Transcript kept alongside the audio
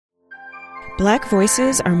Black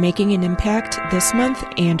voices are making an impact this month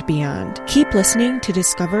and beyond. Keep listening to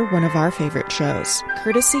discover one of our favorite shows,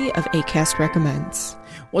 courtesy of Acast Recommends.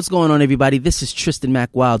 What's going on, everybody? This is Tristan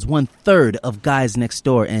Mac Wilds, 1/3 of Guys Next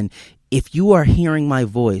Door. And if you are hearing my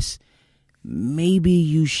voice, maybe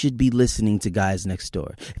you should be listening to Guys Next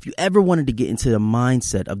Door. If you ever wanted to get into the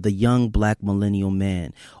mindset of the young black millennial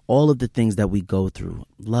man, all of the things that we go through,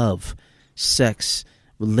 love, sex,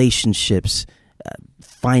 relationships,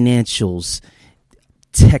 financials,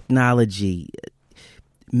 technology,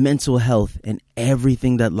 mental health, and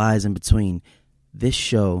everything that lies in between, this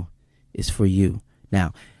show is for you.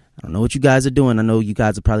 Now, I don't know what you guys are doing. I know you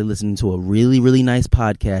guys are probably listening to a really, really nice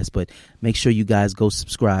podcast, but make sure you guys go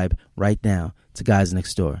subscribe right now to Guys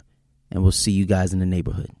Next Door, and we'll see you guys in the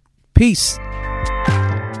neighborhood. Peace.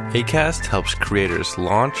 Acast helps creators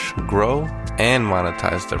launch, grow, and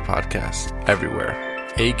monetize their podcasts everywhere.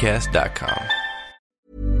 Acast.com.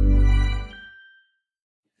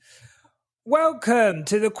 Welcome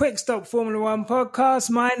to the Quick Stop Formula One podcast.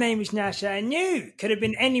 My name is Nyasha, and you could have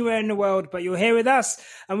been anywhere in the world, but you're here with us,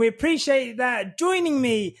 and we appreciate that. Joining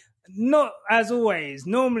me, not as always,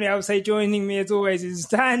 normally I would say joining me as always is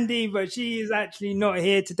Tandy, but she is actually not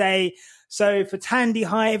here today. So for Tandy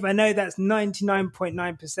Hive, I know that's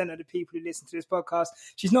 99.9% of the people who listen to this podcast.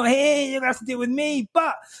 She's not here. You're going to have to deal with me.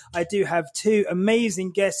 But I do have two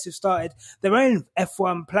amazing guests who started their own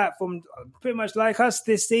F1 platform, pretty much like us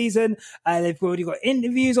this season. They've already got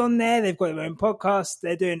interviews on there. They've got their own podcast.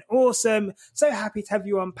 They're doing awesome. So happy to have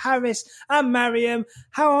you on, Paris and Mariam.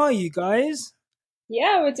 How are you guys?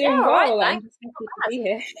 Yeah, we're doing well. Right, I'm just happy to be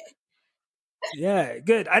here. Yeah,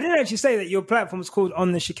 good. I didn't actually say that your platform is called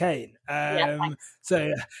On the Chicane.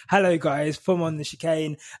 So hello guys from On the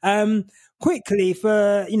Chicane. Quickly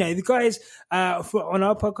for, the guys on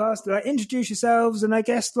our podcast, like, introduce yourselves, and I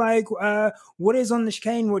guess what is On the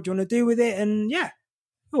Chicane? What do you want to do with it? And yeah,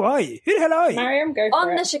 who are you? Who the hell are you? Mariam, go for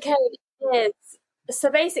On it. the Chicane is,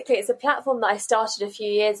 so basically it's a platform that I started a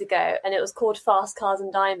few years ago, and it was called Fast Cars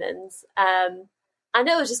and Diamonds. And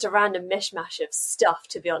it was just a random mishmash of stuff,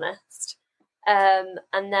 to be honest. And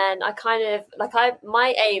then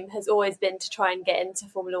my aim has always been to try and get into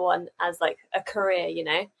Formula One as like a career,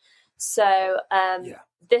 So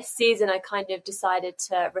This season I kind of decided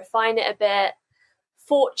to refine it a bit.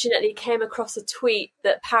 Fortunately, came across a tweet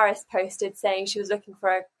that Paris posted saying she was looking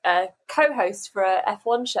for a co-host for a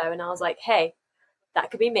F1 show, and I was like, hey,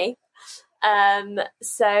 that could be me.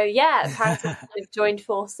 Paris and I have joined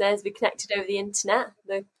forces. We connected over the internet,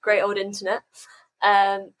 the great old internet.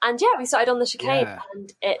 We started On the Chicane,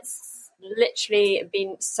 and it's literally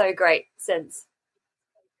been so great since.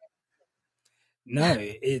 No,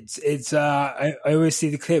 it's I always see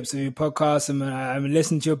the clips of your podcast, and I'm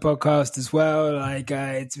listening to your podcast as well.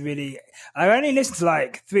 It's really, I only listen to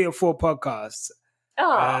like 3 or 4 podcasts.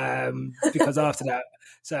 Because after that,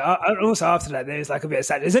 also after that, there's like a bit of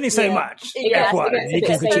sadness. There's only so much. F1, you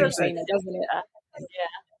can continue, doesn't it?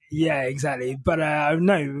 Yeah, exactly. But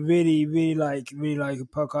no, really, really like a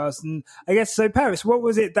podcast. And I guess so. Paris, what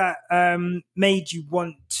was it that made you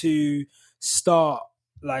want to start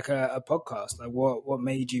like a podcast? Like, what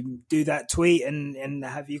made you do that tweet and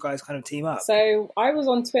have you guys kind of team up? So I was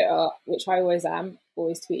on Twitter, which I always am,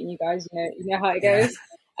 always tweeting you guys. You know how it goes.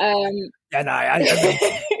 And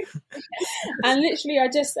literally, I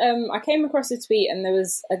just I came across a tweet, and there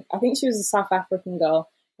was I think she was a South African girl.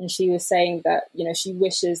 And she was saying that, she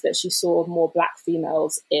wishes that she saw more black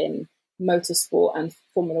females in motorsport and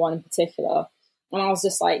Formula One in particular. And I was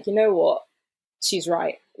just like, you know what? She's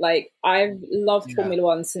right. Like, I've loved Formula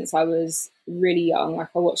One since I was really young. Like,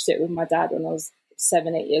 I watched it with my dad when I was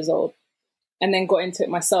 7, 8 years old, and then got into it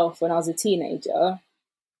myself when I was a teenager.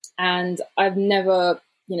 And I've never,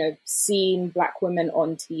 seen black women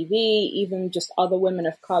on TV, even just other women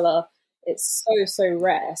of color. It's so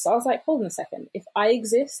rare. So I was like, hold on a second. If I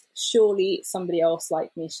exist, surely somebody else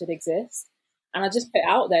like me should exist. And I just put it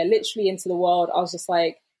out there, literally into the world. I was just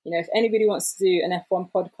like, if anybody wants to do an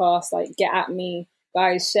F1 podcast, like, get at me.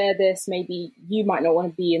 Guys, share this. Maybe you might not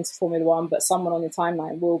want to be into Formula One, but someone on your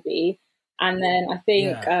timeline will be. And then I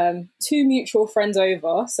think 2 mutual friends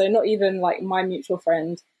over, so not even like my mutual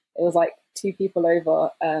friend, it was like 2 people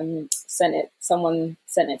over, someone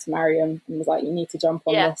sent it to Mariam and was like, you need to jump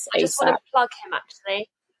on this ASAP. I just want to plug him, actually.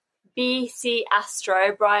 BC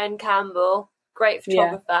Astro, Brian Campbell, great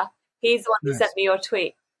photographer. He's the one who sent me your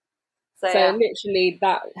tweet. So literally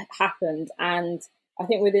that happened, and I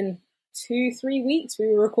think within 2-3 weeks we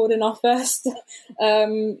were recording our first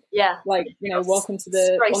welcome to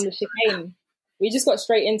the On the Chicane. We just got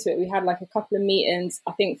straight into it. We had like a couple of meetings.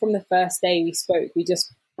 I think from the first day we spoke, we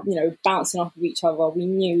just bouncing off of each other. We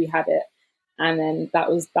knew we had it. And then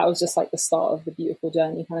that was just like the start of the beautiful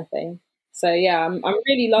journey kind of thing. So yeah, I'm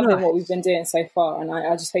really loving what we've been doing so far, and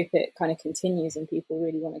I just hope it kind of continues and people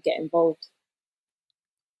really want to get involved.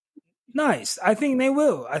 Nice. I think they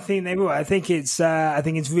will. I think it's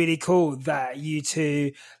really cool that you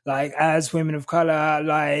two, like, as women of color,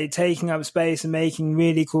 like taking up space and making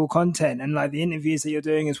really cool content, and like the interviews that you're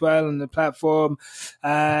doing as well on the platform.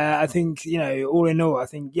 I think, all in all, I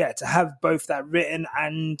think, to have both that written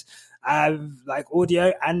and like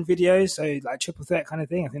audio and video, so like triple threat kind of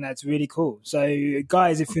thing, I think that's really cool. So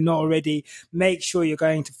guys, if you're not already, make sure you're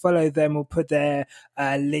going to follow them. We'll put their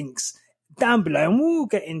links down below, and we'll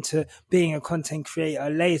get into being a content creator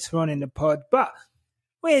later on in the pod. But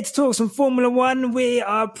we're here to talk some Formula One. We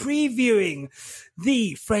are previewing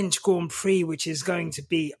the French Grand Prix, which is going to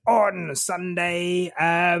be on Sunday.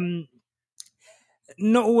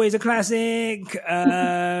 Not always a classic,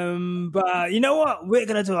 but you know what? We're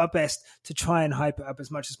going to do our best to try and hype it up as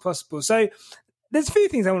much as possible. So there's a few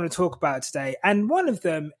things I want to talk about today, and one of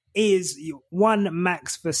them is one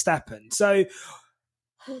Max Verstappen. So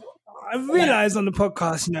I realized on the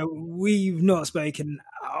podcast, we've not spoken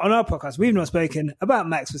about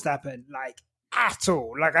Max Verstappen, like, at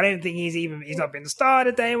all. Like, I don't think he's not been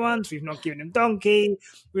started day once. We've not given him donkey.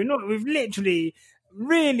 We've literally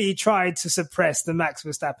really tried to suppress the Max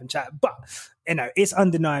Verstappen chat, but it's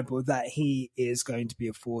undeniable that he is going to be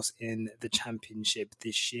a force in the championship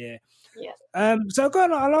this year. Yeah. So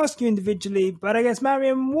I'll ask you individually, but I guess,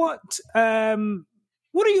 Mariam, what are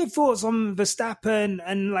your thoughts on Verstappen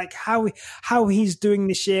and like how he's doing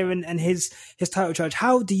this year and his title charge?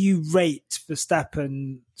 How do you rate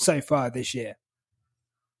Verstappen so far this year?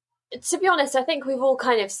 To be honest, I think we've all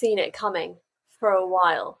kind of seen it coming for a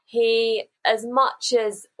while. He, as much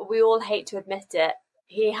as we all hate to admit it,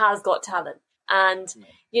 he has got talent. And,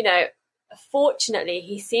 fortunately,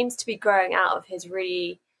 he seems to be growing out of his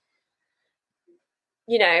really,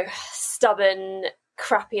 stubborn,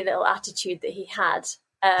 crappy little attitude that he had.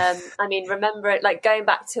 I mean, remember it, like going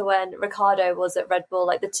back to when Ricciardo was at Red Bull,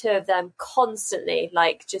 like the two of them constantly,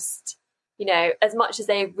 like just, as much as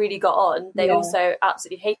they really got on, they also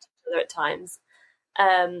absolutely hated each other at times.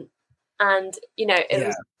 And, it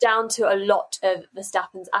was down to a lot of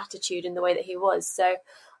Verstappen's attitude in the way that he was. So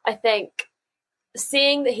I think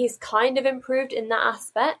seeing that he's kind of improved in that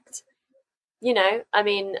aspect, I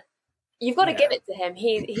mean, you've got to give it to him.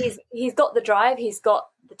 He's got the drive. He's got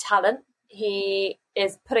the talent. He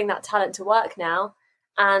is putting that talent to work now.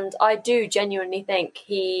 And I do genuinely think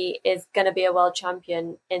he is going to be a world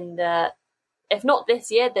champion if not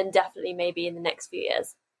this year, then definitely maybe in the next few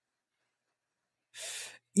years.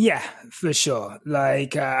 Yeah, for sure.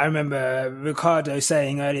 Like, I remember Ricciardo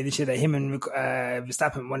saying earlier this year that him and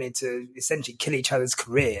Verstappen wanted to essentially kill each other's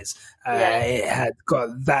careers. It had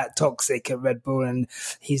got that toxic at Red Bull, and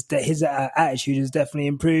his attitude has definitely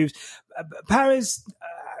improved. Paris,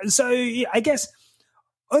 so I guess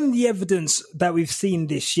on the evidence that we've seen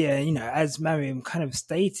this year, as Mariam kind of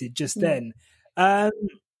stated just then,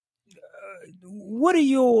 what are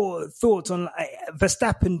your thoughts on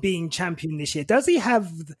Verstappen being champion this year? Does he have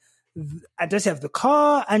the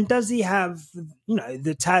car, and does he have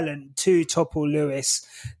the talent to topple Lewis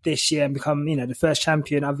this year and become the first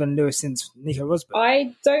champion other than Lewis since Nico Rosberg?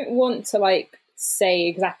 I don't want to say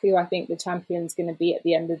exactly who I think the champion's going to be at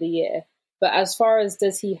the end of the year, but as far as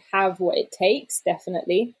does he have what it takes,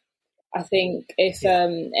 definitely. I think if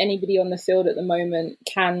anybody on the field at the moment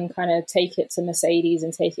can kind of take it to Mercedes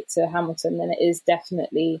and take it to Hamilton, then it is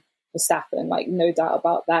definitely Verstappen, like no doubt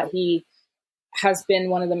about that. He has been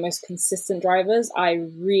one of the most consistent drivers. I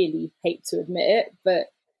really hate to admit it, but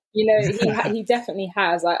he definitely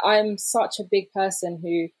has. Like, I'm such a big person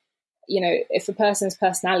who, if a person's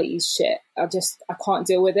personality is shit, I can't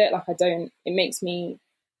deal with it. Like, it makes me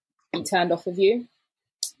be turned off of you.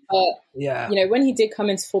 When he did come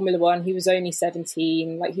into Formula One, he was only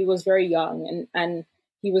 17. Like, he was very young, and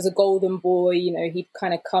he was a golden boy. He'd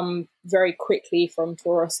kind of come very quickly from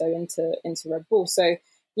Toro Rosso into Red Bull. So,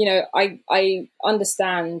 I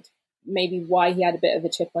understand maybe why he had a bit of a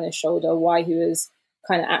chip on his shoulder, why he was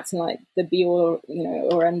kind of acting like the be all,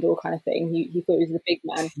 or end all kind of thing. He thought he was the big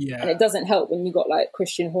man, and it doesn't help when you got like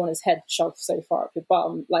Christian Horner's head shoved so far up your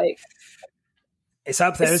bum, like. It's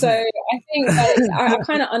up there, so isn't it? I think I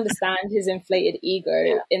kind of understand his inflated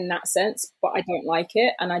ego in that sense, but I don't like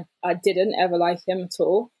it, and I didn't ever like him at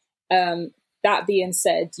all. That being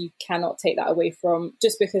said, you cannot take that away from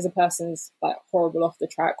just because a person's like horrible off the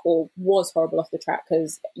track or was horrible off the track,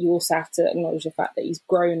 because you also have to acknowledge the fact that he's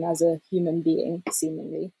grown as a human being,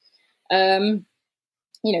 seemingly.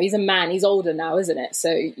 He's a man. He's older now, isn't it?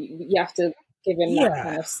 So you have to give him that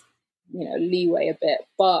kind of leeway a bit.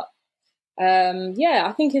 But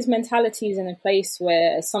I think his mentality is in a place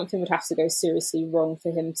where something would have to go seriously wrong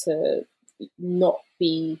for him to not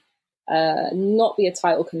be a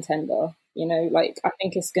title contender. I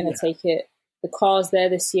think it's going to take it. The car's there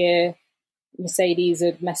this year. Mercedes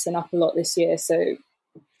are messing up a lot this year, so it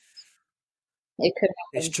could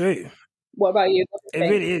happen. It's true. What about you? It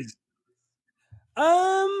really is.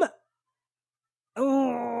 I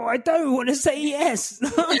don't want to say yes.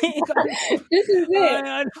 This is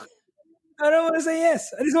it. I don't want to say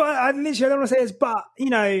yes. I literally don't want to say yes. But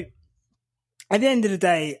at the end of the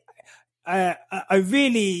day, I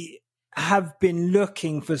really have been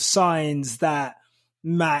looking for signs that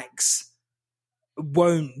Max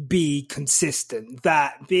won't be consistent,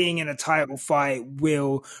 that being in a title fight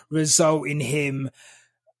will result in him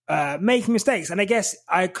making mistakes. And I guess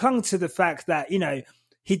I clung to the fact that,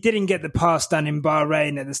 he didn't get the pass done in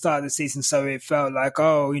Bahrain at the start of the season, so it felt like,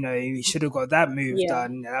 he should have got that move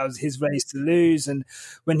done. That was his race to lose. And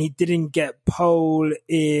when he didn't get pole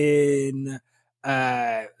in,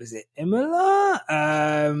 was it Imola?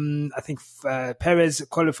 I think Perez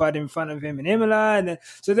qualified in front of him in Imola. And then,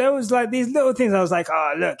 so there was like these little things. I was like,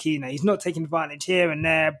 look, he's not taking advantage here and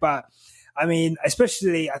there. But I mean,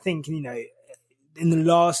 especially, I think, in the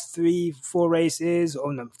last 3-4 races,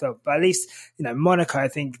 but at least, Monaco, I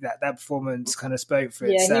think that performance kind of spoke for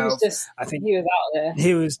itself. He was out there.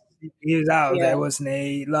 He was out there, wasn't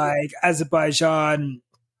he? Like Azerbaijan,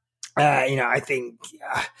 I think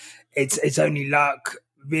it's only luck,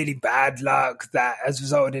 really bad luck, that has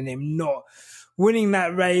resulted in him not winning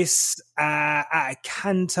that race at a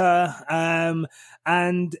canter.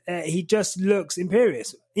 And he just looks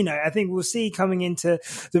imperious. I think we'll see coming into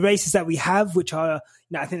the races that we have, which are,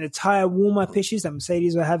 I think the tyre warm-up issues that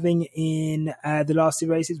Mercedes were having in the last 2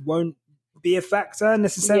 races won't be a factor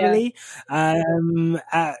necessarily at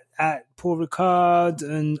Paul Ricard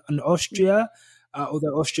and Austria,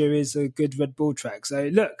 although Austria is a good Red Bull track. So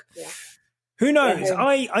look, who knows? Yeah.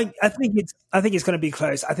 I think it's going to be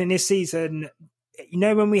close. I think this season,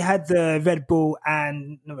 when we had the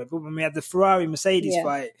when we had the Ferrari Mercedes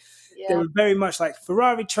fight, they were very much like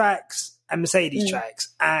Ferrari tracks and Mercedes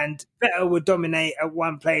tracks, and Vettel would dominate at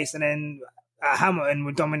one place, and then Hamilton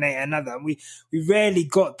would dominate another. We rarely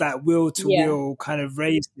got that wheel to wheel kind of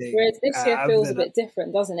racing. Whereas this year feels a bit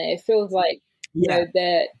different, doesn't it? It feels like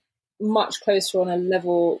they're much closer on a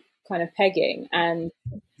level kind of pegging, and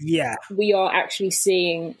we are actually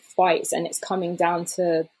seeing fights, and it's coming down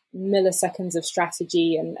to milliseconds of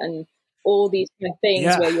strategy and all these kind of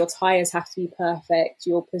things where your tires have to be perfect,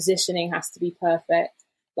 your positioning has to be perfect,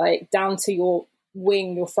 like down to your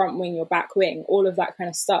wing, your front wing, your back wing, all of that kind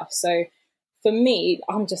of stuff. So for me,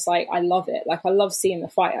 I'm just like, I love it. Like, I love seeing the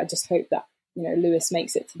fight. I just hope that, Lewis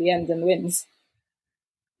makes it to the end and wins.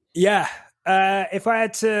 Yeah. If I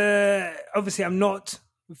had to, obviously I'm not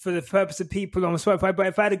for the purpose of people on Spotify, but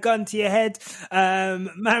if I had a gun to your head,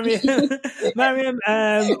 Mariam,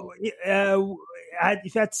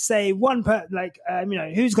 if you had to say one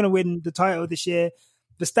who's going to win the title this year,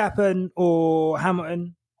 Verstappen or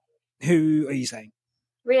Hamilton, who are you saying?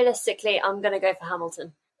 Realistically, I'm going to go for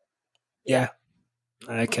Hamilton. Yeah.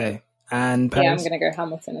 Okay. And Perez? Yeah, I'm going to go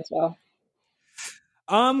Hamilton as well.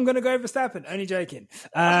 I'm going to go Verstappen. Only joking.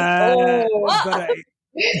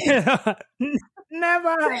 Never.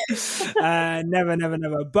 Never.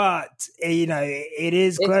 But, it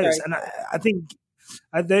is close. And I think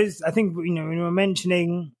when we were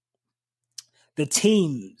mentioning the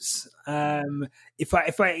teams, if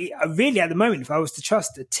I really at the moment, if I was to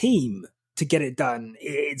trust a team to get it done,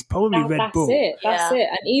 it's probably Red Bull. That's it.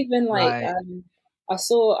 And even I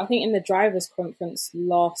think in the drivers' conference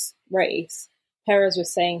last race, Perez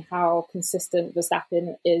was saying how consistent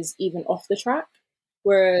Verstappen is even off the track,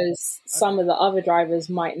 whereas some of the other drivers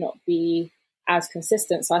might not be as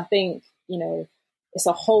consistent. So I think, it's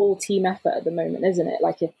a whole team effort at the moment, isn't it?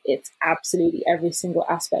 Like it's absolutely every single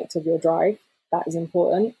aspect of your drive that is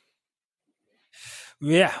important.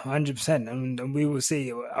 Yeah, 100%. And we will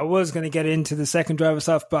see. I was going to get into the second driver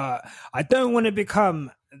stuff, but I don't want to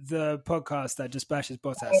become the podcast that just bashes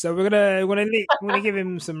Bottas. So we're gonna give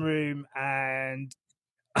him some room, and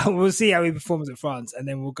we'll see how he performs at France, and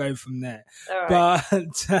then we'll go from there. All right. But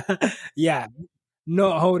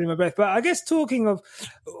not holding my breath. But I guess talking of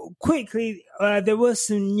quickly, there was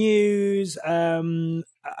some news from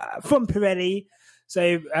Pirelli.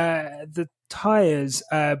 So the tyres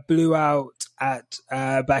blew out at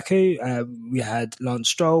Baku. We had Lance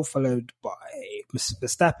Stroll followed by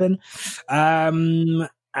Verstappen.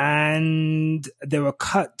 And there were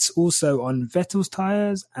cuts also on Vettel's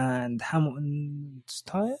tyres and Hamilton's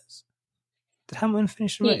tyres. Did Hamilton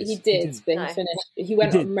finish the race? He did, but No. he finished. He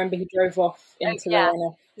went. Remember, he drove off into the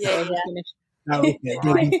runoff. Yeah, so he finished. That was it.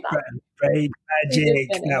 Big brain magic.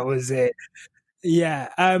 That was it. Yeah.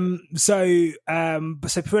 So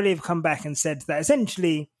Pirelli have come back and said that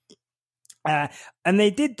essentially, and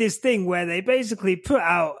they did this thing where they basically put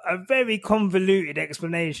out a very convoluted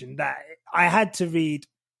explanation that I had to read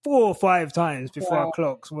 4 or 5 times before I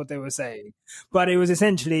clocked what they were saying. But it was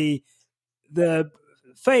essentially the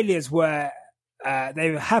failures were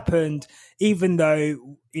they happened even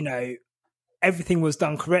though, you know, everything was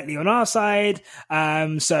done correctly on our side.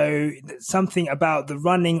 So something about the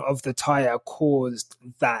running of the tyre caused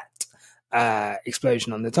that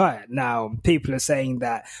explosion on the tyre. Now, people are saying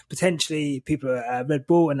that potentially Red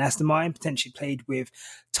Bull and Aston Martin potentially played with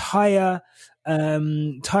tyre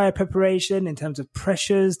preparation in terms of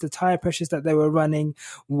pressures. The tyre pressures that they were running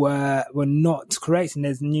were not correct, and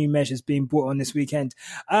there's new measures being brought on this weekend.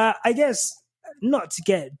 I guess not to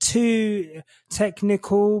get too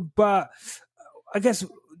technical, but I guess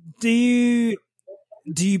do you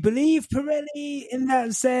believe Pirelli in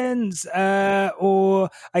that sense, or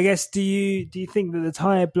I guess do you think that the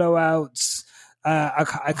tire blowouts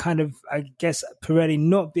I guess Pirelli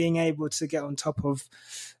not being able to get on top of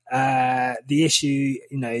the issue,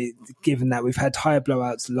 you know, given that we've had tire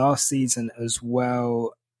blowouts last season as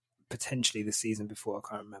well, potentially the season before, I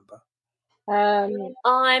can't remember. I'm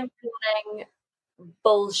calling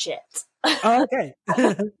bullshit. Oh, okay.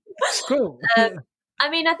 Cool. I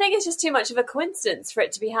mean, I think it's just too much of a coincidence for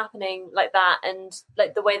it to be happening like that, and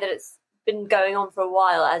like the way that it's been going on for a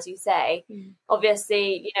while, as you say.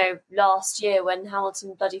 Obviously, you know, last year when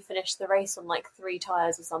Hamilton bloody finished the race on like 3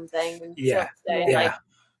 tyres or something, and like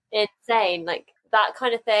insane, like that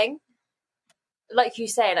kind of thing. Like you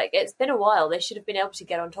say, like it's been a while. They should have been able to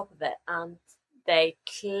get on top of it, and they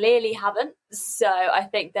clearly haven't. So I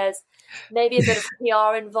think there's maybe a bit of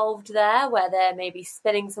PR involved there, where they're maybe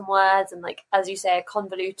spinning some words and, like, as you say, a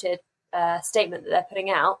convoluted statement that they're putting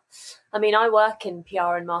out. I mean, I work in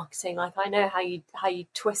PR and marketing. Like, I know how you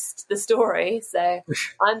twist the story. So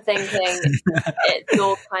I'm thinking it's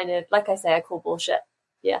all kind of, like I say, I call bullshit.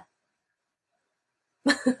 Yeah.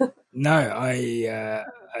 No, I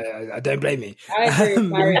don't blame you. I agree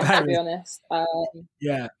with Marius, to be honest.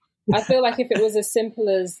 Yeah. I feel like if it was as simple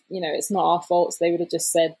as, you know, it's not our faults, they would have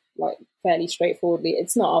just said, like, fairly straightforwardly,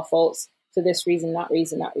 it's not our faults for this reason, that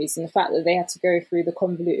reason, that reason. The fact that they had to go through the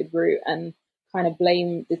convoluted route and kind of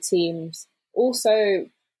blame the teams. Also,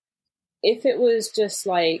 if it was just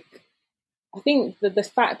like, I think the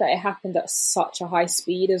fact that it happened at such a high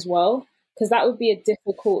speed as well, because that would be a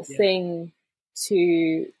difficult thing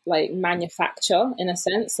to, like, manufacture in a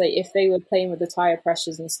sense. Like, if they were playing with the tire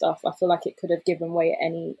pressures and stuff, I feel like it could have given way at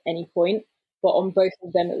any point. But on both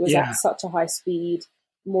of them, it was at such a high speed,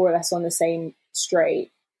 more or less on the same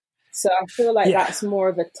straight. So I feel like that's more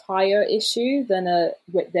of a tire issue than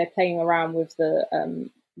they're playing around with the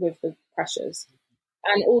pressures.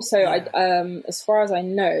 And also, as far as I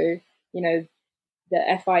know, you know,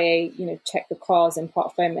 the FIA, you know, checked the cars in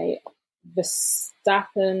Parc Fermé.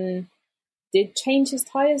 Verstappen did change his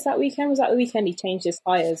tyres that weekend. Was that the weekend he changed his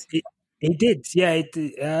tyres? He did, yeah. He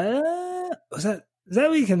did. Was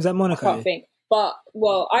that weekend? Was that Monaco? I can't think. But,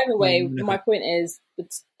 well, either way, my point is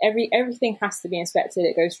that everything has to be inspected.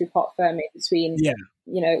 It goes through Parc Fermé between,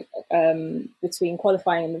 between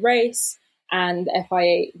qualifying and the race. And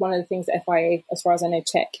FIA, one of the things that FIA, as far as I know,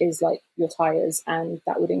 check is, like, your tyres, and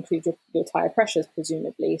that would include your tyre pressures,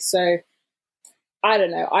 presumably. So, I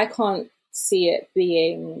don't know. I can't see it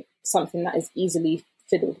being something that is easily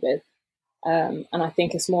fiddled with. And I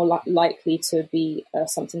think it's more likely to be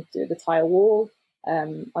something to do with the tyre wall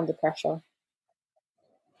under pressure.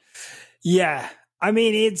 Yeah. I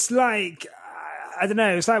mean, it's like, I don't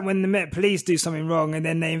know, it's like when the Met Police do something wrong and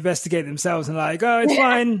then they investigate themselves and like, oh, it's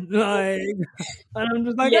fine. Like, and I'm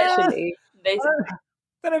just like, literally.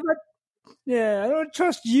 I don't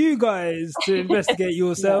trust you guys to investigate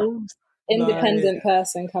yourselves. Independent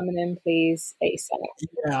person coming in, please, ASAP.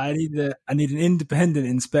 Yeah, I need an independent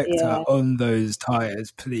inspector on those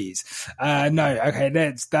tires, please. No, okay,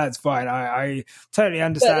 that's fine. I totally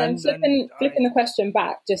understand. But then flipping the question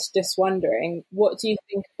back, just wondering, what do you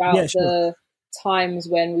think about the times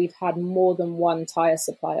when we've had more than one tire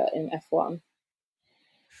supplier in F1?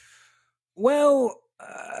 Well,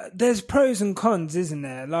 there's pros and cons, isn't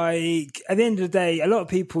there? Like, at the end of the day, a lot of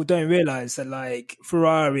people don't realize that, like,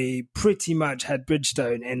 Ferrari pretty much had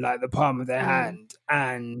Bridgestone in, like, the palm of their hand,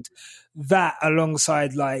 and that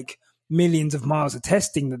alongside, like, millions of miles of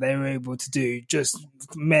testing that they were able to do just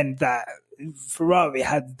meant that Ferrari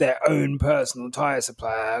had their own personal tire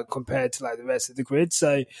supplier compared to, like, the rest of the grid.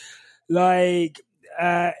 So like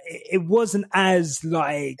it wasn't as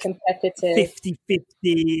like competitive, 50-50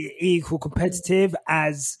 equal competitive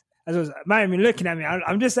as I was. Mariam, you're looking at me.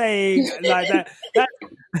 I'm just saying like that.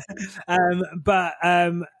 But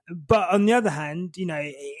on the other hand, you know,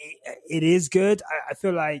 it is good. I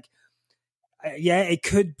feel like. Yeah, it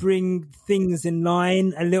could bring things in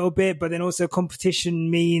line a little bit, but then also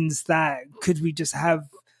competition means that could we just have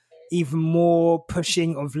even more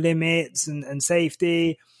pushing of limits and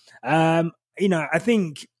safety? You know, I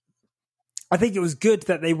think it was good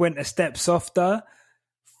that they went a step softer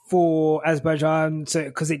for Azerbaijan, so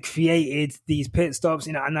because it created these pit stops,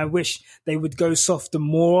 you know, and I wish they would go softer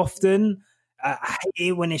more often. I hate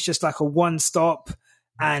it when it's just like a one stop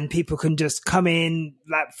and people can just come in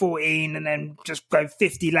lap 14 and then just go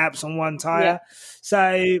 50 laps on one tire. Yeah.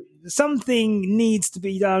 So something needs to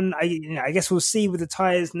be done. I guess we'll see with the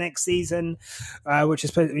tires next season, which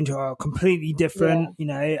is completely different. You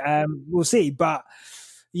know, we'll see. But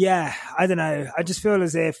yeah, I don't know. I just feel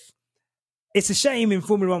as if it's a shame in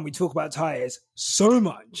Formula One we talk about tires so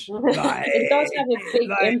much. Like, it does have a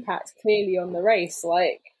big impact clearly on the race.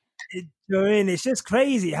 Like, it's just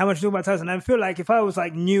crazy how much we talk about tires. And I feel like if I was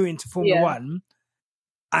like new into Formula One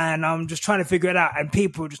and I'm just trying to figure it out and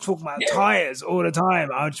people just talking about tires all the time,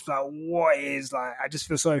 I would just be like, what is like, I just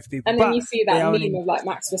feel sorry for people. And then you see that meme of like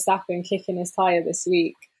Max Verstappen kicking his tire this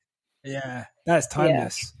week. Yeah, that's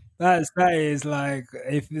timeless. Yeah. That is like,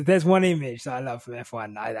 if there's one image that I love from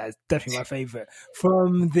F1, that's definitely my favorite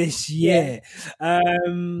from this year. Yeah.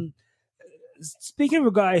 Speaking of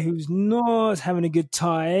a guy who's not having a good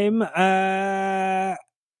time,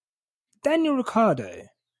 Daniel Ricciardo.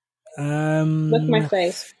 Look at my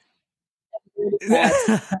face. Really I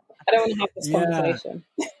don't want to have this conversation.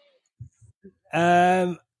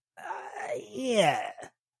 Yeah,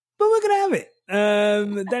 but we're gonna have it.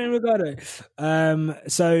 Daniel Ricciardo.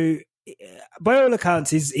 So by all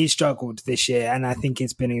accounts, he's struggled this year, and I think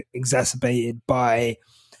it's been exacerbated by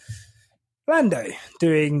Lando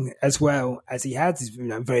doing as well as he has. He's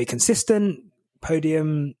very consistent,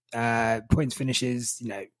 podium, points finishes,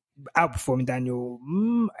 outperforming Daniel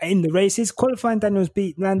in the races. Qualifying, Daniel's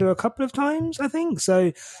beat Lando a couple of times, I think.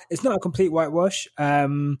 So it's not a complete whitewash.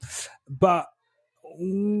 But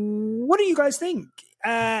what do you guys think?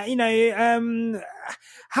 How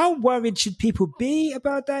worried should people be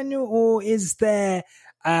about Daniel, or is there?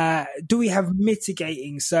 Do we have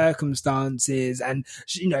mitigating circumstances? And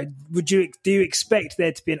do you expect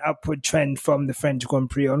there to be an upward trend from the French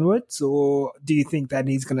Grand Prix onwards, or do you think that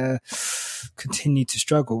he's going to continue to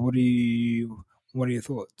struggle? What are your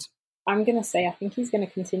thoughts? I'm going to say I think he's going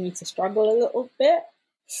to continue to struggle a little bit.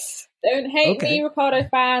 Don't hate me, Ricciardo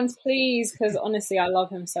fans, please, because honestly, I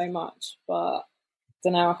love him so much. But I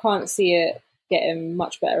don't know, I can't see it getting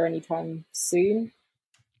much better anytime soon.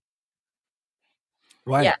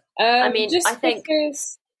 Right. Yeah. I think.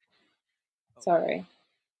 Sorry.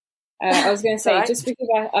 I was going to say, just because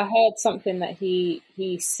I heard something that he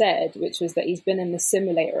said, which was that he's been in the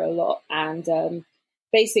simulator a lot, and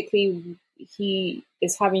basically he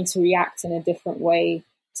is having to react in a different way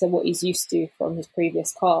to what he's used to from his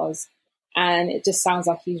previous cars. And it just sounds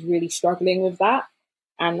like he's really struggling with that.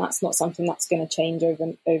 And that's not something that's going to change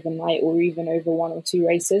overnight or even over one or two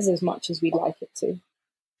races as much as we'd like it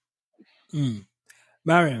to.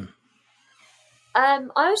 Mariam. I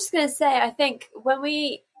was just going to say, I think when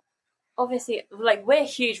we obviously, we're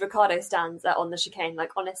huge Ricciardo stans on the chicane,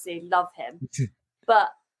 honestly love him.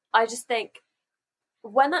 But I just think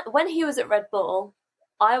when he was at Red Bull,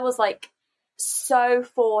 I was so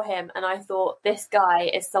for him, and I thought this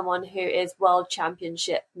guy is someone who is world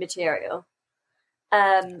championship material.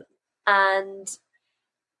 And I'm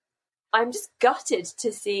just gutted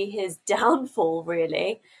to see his downfall,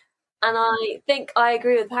 really. And I think I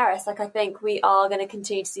agree with Paris. I think we are going to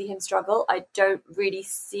continue to see him struggle. I don't really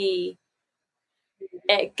see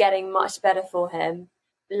it getting much better for him.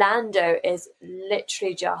 Lando is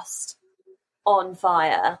literally just on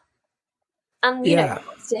fire. And,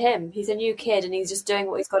 it's to him. He's a new kid and he's just doing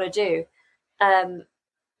what he's got to do.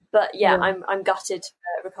 But I'm gutted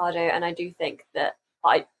for Ricciardo, and I do think that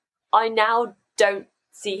I now don't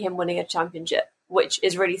see him winning a championship, which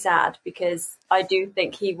is really sad because I do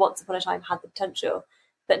think he once upon a time had the potential.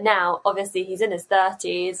 But now, obviously, he's in his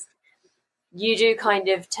 30s. You do kind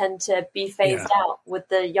of tend to be phased out with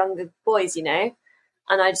the younger boys, and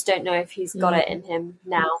I just don't know if he's got it in him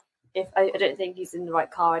now. If I don't think he's in the right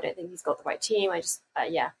car, I don't think he's got the right team. I just, I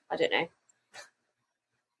don't know.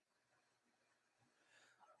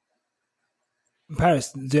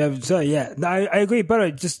 Paris, I agree.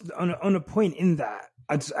 But just on a point in that,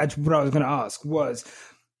 what I was going to ask was,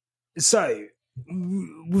 so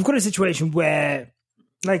we've got a situation where,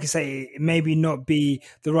 like I say, it maybe not be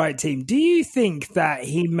the right team. Do you think that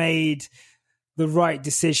he made the right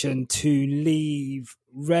decision to leave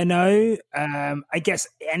Renault? I guess,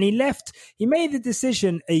 and he made the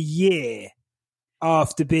decision a year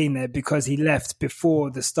after being there because he left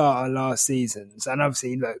before the start of last season. And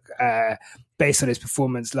obviously, look, based on his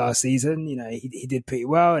performance last season, he did pretty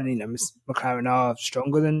well, and McLaren are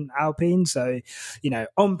stronger than Alpine. So,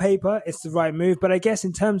 on paper, it's the right move. But I guess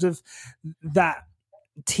in terms of that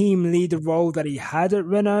team leader role that he had at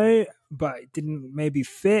Renault, but it didn't maybe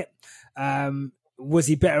fit, was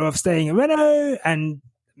he better off staying at Renault and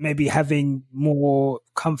maybe having more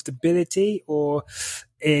comfortability, or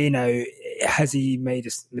has he made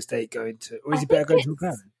a mistake going to, or is he better going to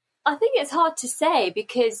McLaren? I think it's hard to say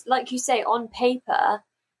because, like you say, on paper,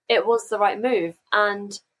 it was the right move.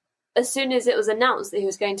 And as soon as it was announced that he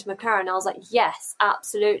was going to McLaren, I was like, yes,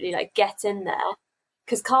 absolutely, like get in there.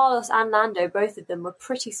 Because Carlos and Lando, both of them were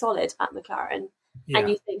pretty solid at McLaren. Yeah. And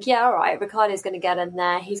you think, yeah, all right, Ricciardo's going to get in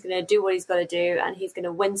there. He's going to do what he's got to do, and he's going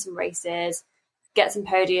to win some races, get some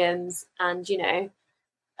podiums, and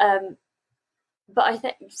but I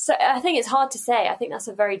think it's hard to say. I think that's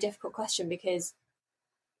a very difficult question because,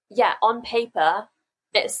 yeah, on paper,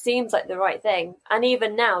 it seems like the right thing. And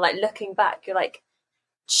even now, like looking back, you're like,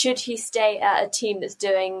 should he stay at a team that's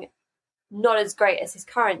doing not as great as his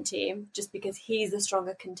current team just because he's the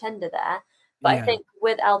stronger contender there? But I think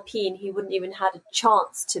with Alpine, he wouldn't even had a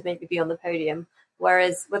chance to maybe be on the podium.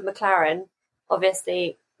 Whereas with McLaren,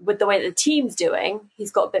 obviously, with the way that the team's doing,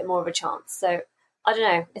 he's got a bit more of a chance. So I don't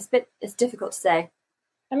know. It's difficult to say.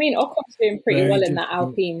 I mean, Ocon's doing pretty well in that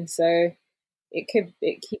Alpine, so he could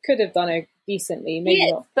have done it decently,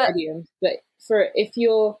 maybe not podium. But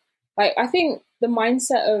I think the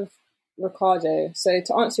mindset of Ricciardo. So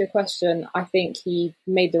to answer your question, I think he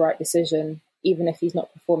made the right decision, even if he's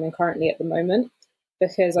not performing currently at the moment,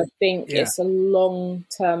 because I think it's a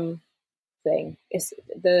long-term thing. It's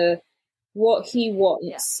what he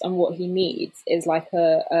wants and what he needs is like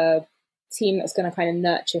a team that's going to kind of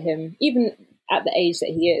nurture him, even at the age that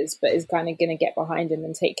he is, but is kind of going to get behind him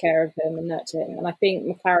and take care of him and nurture him. And I think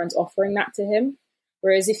McLaren's offering that to him.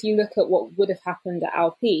 Whereas if you look at what would have happened at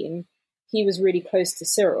Alpine, he was really close to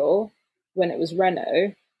Cyril when it was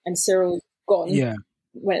Renault, and Cyril's gone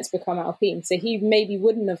when it's become Alpine. So he maybe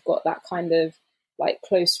wouldn't have got that kind of like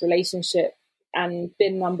close relationship and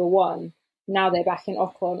been number one. Now they're back in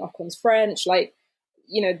Ocon. Ocon's French. Like,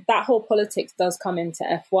 that whole politics does come into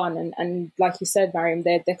F1. And like you said, Mariam,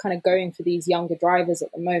 they're kind of going for these younger drivers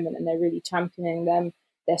at the moment, and they're really championing them.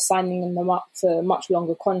 They're signing them up for much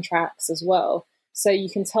longer contracts as well. So you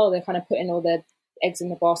can tell they're kind of putting all their eggs in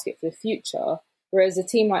the basket for the future. Whereas a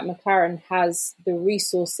team like McLaren has the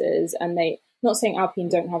resources, and not saying Alpine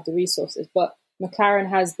don't have the resources, but McLaren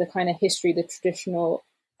has the kind of history, the traditional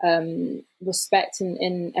respect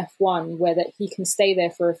in F1, where that he can stay there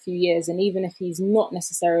for a few years, and even if he's not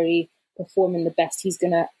necessarily performing the best, he's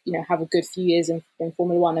gonna have a good few years in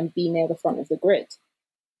Formula One and be near the front of the grid.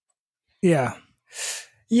 Yeah,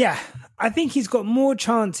 I think he's got more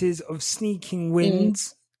chances of sneaking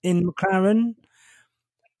wins in McLaren.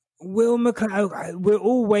 Will McLaren? We're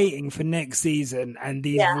all waiting for next season and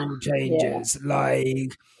these rule changes.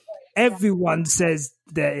 Like, everyone says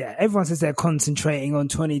they're concentrating on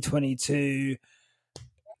 2022.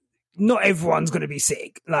 Not everyone's going to be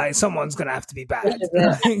sick. Like, someone's going to have to be bad.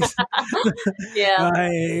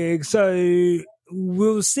 So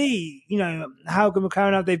we'll see. How good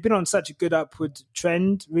McLaren are. They've been on such a good upward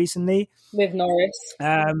trend recently with Norris.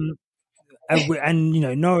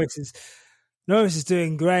 Norris is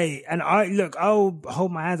doing great. And I'll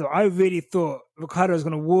hold my hands up. I really thought Ricciardo was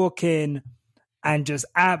going to walk in and just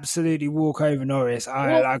absolutely walk over Norris.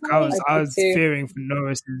 I was fearing for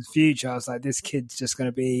Norris's future. I was like, this kid's just going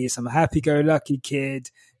to be some happy-go-lucky kid.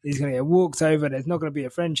 He's going to get walked over. There's not going to be a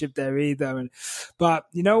friendship there either. But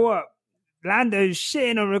you know what? Lando's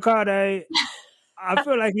shitting on Ricciardo. I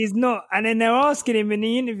feel like he's not. And then they're asking him in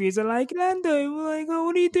the interviews, they're like, Lando,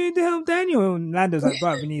 what are you doing to help Daniel? And Lando's like,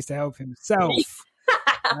 bro, he needs to help himself.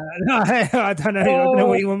 I don't know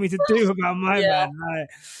what you want me to do about my man.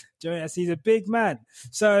 Like, he's a big man.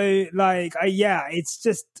 So,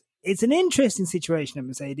 it's an interesting situation at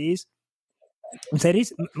Mercedes,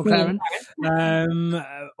 McLaren.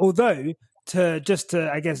 Although,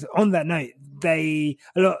 I guess, on that note, a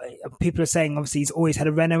lot of people are saying, obviously, he's always had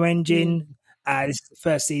a Renault engine. This is the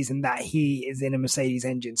first season that he is in a Mercedes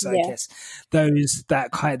engine. So I guess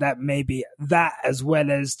that maybe that, as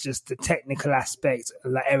well as just the technical aspect,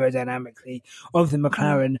 like aerodynamically, of the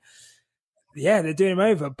McLaren, they're doing him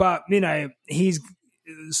over. But, he's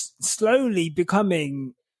slowly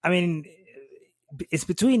becoming. I mean, it's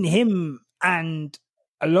between him and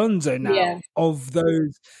Alonso now of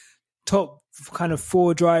those top kind of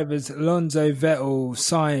four drivers: Alonso, Vettel,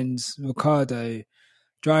 Sainz, Ricciardo,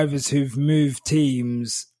 drivers who've moved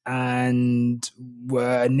teams and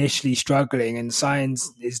were initially struggling, and Sainz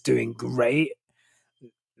is doing great.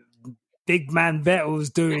 Big man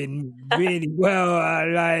Vettel's doing really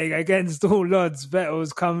well, like against all odds.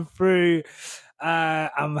 Vettel's come through.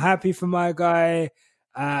 I'm happy for my guy.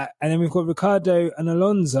 And then we've got Ricciardo and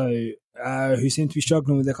Alonso, who seem to be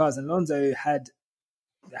struggling with their cars. And Alonso had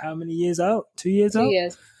how many years out? 2 years out? 2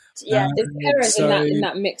 years. Yeah, is Perez in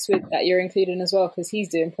that mix with that you're including as well? Because he's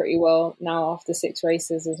doing pretty well now after 6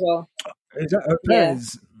 races as well. Is that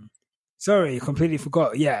Perez? Yeah. Sorry, completely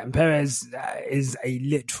forgot. Yeah, and Perez is a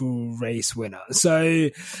literal race winner.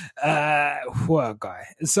 So, what a guy.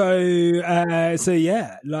 So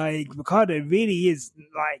yeah, like Ricciardo really is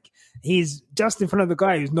like, he's just in front of the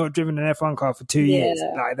guy who's not driven an F1 car for 2 years.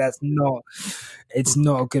 Like it's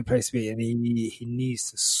not a good place to be, and he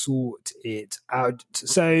needs to sort it out.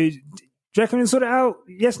 So, do you reckon he'll sort it out?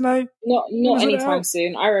 Yes, no? Not anytime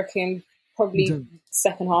soon. I reckon probably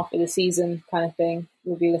second half of the season kind of thing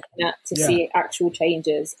we'll be looking at to see actual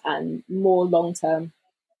changes and more long term,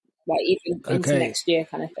 like even into next year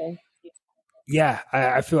kind of thing. Yeah,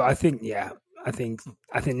 I think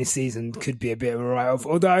this season could be a bit of a write-off.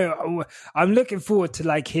 Although I'm looking forward to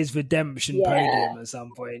like his redemption podium at some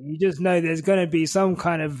point. You just know there's going to be some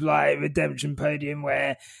kind of like redemption podium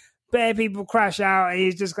where bare people crash out and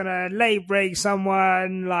he's just going to late break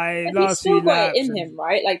someone. Like and last few laps. He's still got it in him,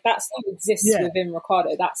 right? Like that still exists within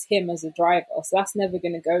Ricciardo. That's him as a driver. So that's never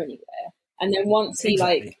going to go anywhere. And then once he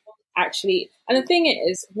like actually, and the thing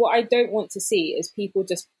is, what I don't want to see is people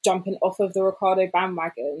just jumping off of the Ricciardo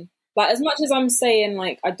bandwagon. Like as much as I'm saying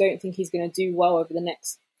like I don't think he's going to do well over the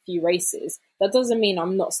next few races, that doesn't mean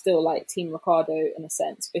I'm not still like Team Ricciardo in a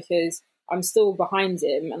sense, because I'm still behind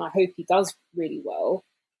him and I hope he does really well.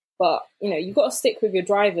 But, you know, you've got to stick with your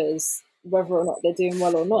drivers, whether or not they're doing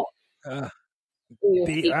well or not.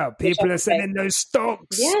 People are selling those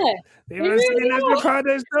stocks. Yeah. People are selling those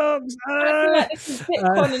Ricardo stocks. I feel like this is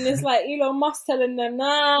Bitcoin and it's like Elon Musk telling them,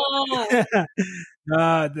 nah.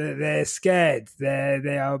 No, they're scared.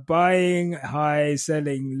 They are buying high,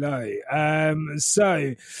 selling low.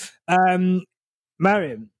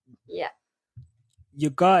 Mariam. Yeah.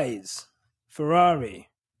 Your guys, Ferrari.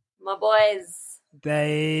 My boys.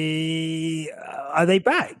 Are they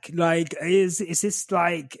back? Like, is this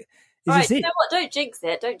like? All right, you know what? Don't jinx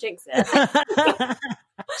it.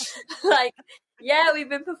 Like, yeah, we've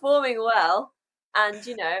been performing well, and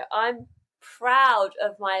you know, I'm proud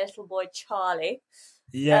of my little boy Charlie.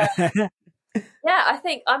 Yeah, I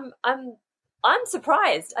think I'm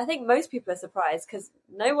surprised. I think most people are surprised because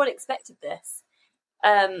no one expected this.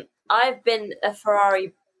 I've been a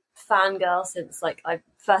Ferrari fangirl since like I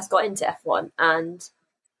first got into F1, and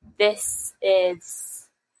this is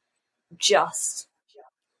just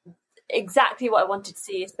exactly what I wanted to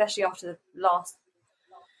see, especially after the last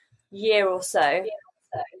year or so.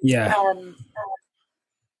 Yeah.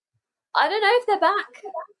 I don't know if they're back.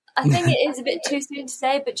 I think it is a bit too soon to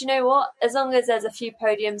say, but you know what? As long as there's a few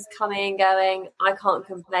podiums coming and going, I can't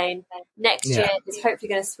complain. Next year is hopefully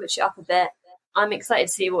going to switch it up a bit. I'm excited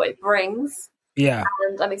to see what it brings. Yeah.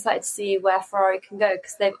 And I'm excited to see where Ferrari can go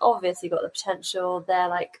because they've obviously got the potential. They're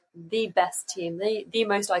like the best team, the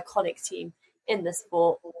most iconic team in the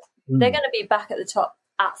sport. They're going to be back at the top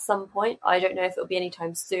at some point. I don't know if it'll be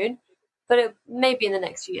anytime soon, but it may be in the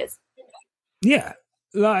next few years. Yeah.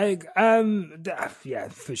 Like, yeah,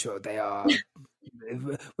 for sure they are.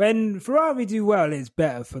 When Ferrari do well, it's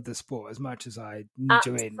better for the sport as much as I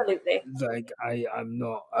enjoy it. Absolutely. Like, I'm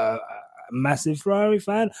not a massive Ferrari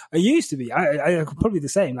fan. I used to be. I probably the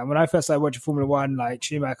same. Like when I first started watching Formula One, like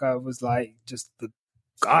Schumacher was like just the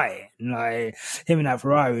guy. And like him in that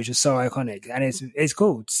Ferrari was just so iconic. And it's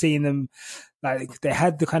cool seeing them. Like they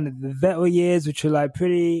had the kind of the Vettel years, which were like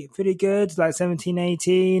pretty good, like 17,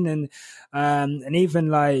 18, and even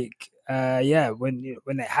like when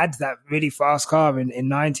they had that really fast car in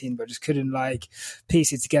 19, but just couldn't like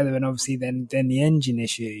piece it together, and obviously then the engine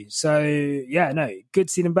issue. So yeah, no,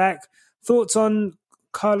 good seeing them back. Thoughts on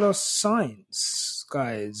Carlos Sainz,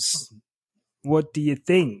 guys? What do you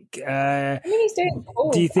think? I mean, he's doing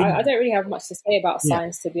cool. Do you think? I don't really have much to say about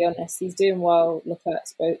Sainz, to be honest. He's doing well.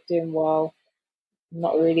 Leclerc's doing well. I'm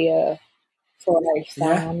not really a Ferrari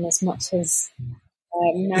fan as much as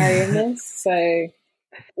Mariam is. So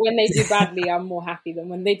when they do badly, I'm more happy than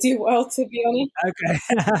when they do well, to be honest. Okay.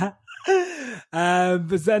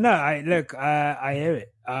 But so, no, I hear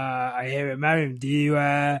it. I hear it, Mariam. Do you?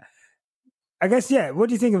 I guess, yeah. What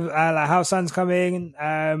do you think of like how Sainz coming?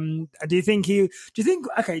 Do you think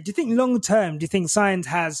long term? Do you think Sainz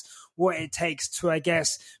has what it takes to, I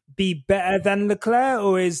guess, be better than Leclerc,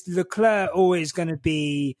 or is Leclerc always going to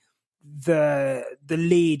be the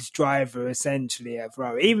lead driver essentially at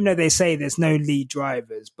Ferrari? Even though they say there's no lead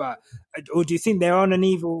drivers, or do you think they're on an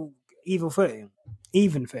even footing?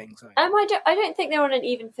 Sorry. I don't think they're on an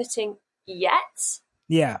even footing yet.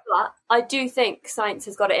 Yeah. But I do think Sainz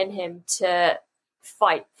has got it in him to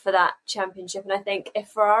fight for that championship. And I think if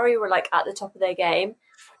Ferrari were like at the top of their game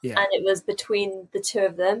and it was between the two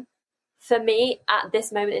of them, for me, at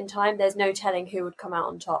this moment in time, there's no telling who would come out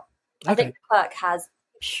on top. Okay. I think Leclerc has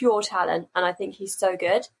pure talent and I think he's so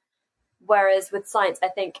good. Whereas with Sainz, I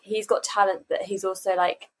think he's got talent, but he's also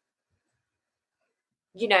like,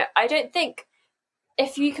 I don't think...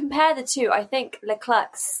 If you compare the two, I think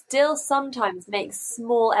Leclerc still sometimes makes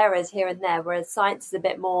small errors here and there, whereas Sainz is a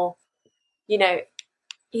bit more,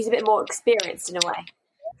 he's a bit more experienced in a way.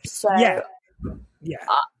 So, I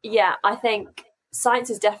think Sainz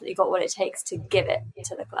has definitely got what it takes to give it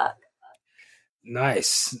to Leclerc.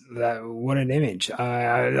 Nice. What an image.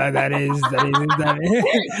 That is.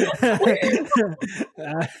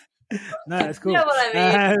 No, that's cool. You know what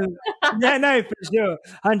I mean? Yeah, no, for sure,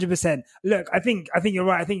 100%. Look, I think you're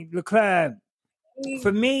right. I think Leclerc,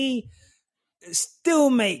 for me, still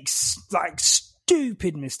makes like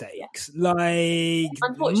stupid mistakes. Like,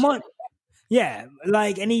 unfortunately,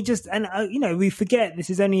 and he just we forget this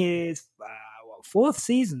is only his fourth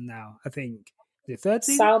season now. I think the third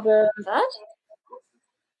season. Sauber. Third?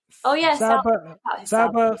 Oh yeah,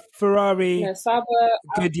 Sauber, Ferrari, Sauber,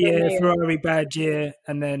 good year, Ferrari bad year,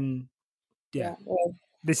 and then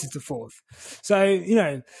this is the fourth. So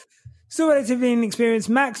still relatively inexperienced.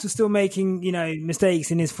 Max was still making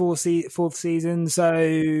mistakes in his fourth season. So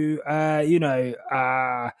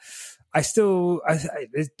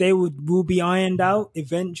they will be ironed out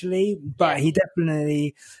eventually, but he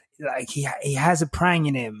definitely. Like he has a prang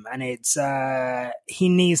in him, and it's he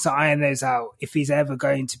needs to iron those out if he's ever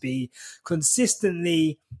going to be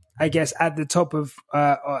consistently, I guess, at the top of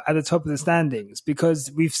the standings.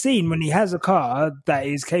 Because we've seen when he has a car that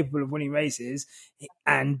is capable of winning races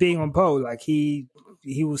and being on pole, like he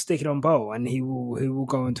will stick it on pole and he will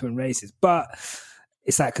go on to win races. But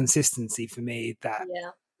it's that consistency for me that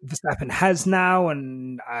Verstappen has now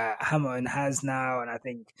and Hamilton has now, and I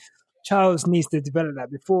think Charles needs to develop that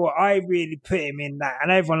before I really put him in that.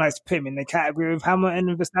 And everyone likes to put him in the category of Hamilton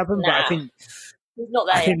and Verstappen, but I think he's not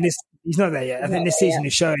there yet. He's not there yet. I think this season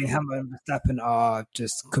is showing Hamilton and Verstappen are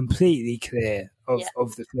just completely clear of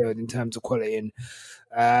the field in terms of quality. And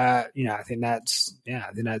I think that's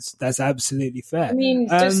absolutely fair. I mean,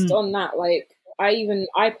 just on that, like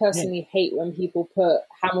I personally hate when people put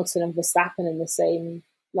Hamilton and Verstappen in the same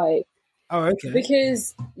like. Oh, okay.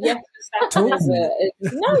 Because Verstappen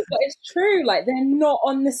is but it's true. Like they're not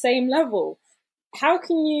on the same level. How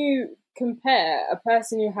can you compare a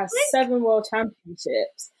person who has 7 world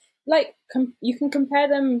championships? Like you can compare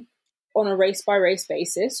them on a race by race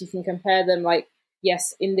basis. You can compare them like,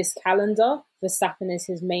 yes, in this calendar, Verstappen is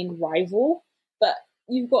his main rival, but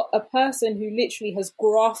you've got a person who literally has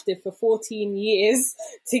grafted for 14 years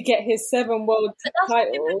to get his 7 world titles.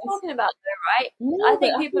 What we're talking about, though, right? No, I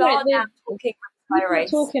think people are now talking by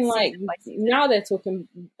race. Talking like now they're talking,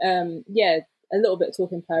 a little bit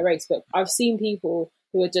talking per race. But I've seen people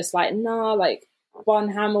who are just like, nah, like Bun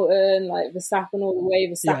Hamilton, like Verstappen all the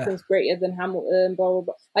way. Verstappen's greater than Hamilton. Blah blah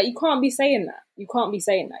blah. Like you can't be saying that. You can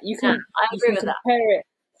I agree with compare it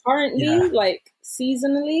currently, like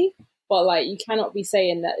seasonally. But like you cannot be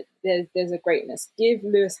saying that there's a greatness. Give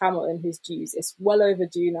Lewis Hamilton his dues. It's well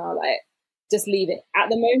overdue now. Like just leave it. At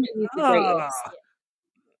the moment, he's the greatest.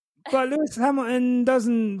 But Lewis Hamilton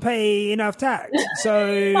doesn't pay enough tax,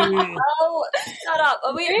 so. Oh, shut up!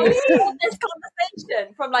 Are we on this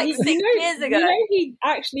conversation from like 6 years ago? You know he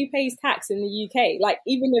actually pays tax in the UK, like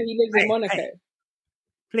even though he lives in Monaco. Hey.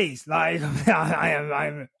 Please, like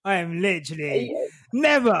I am literally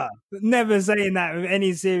never saying that with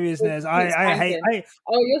any seriousness. I hate.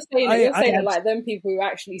 You're saying it like them people who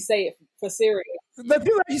actually say it for serious. But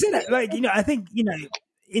people actually say that, like I think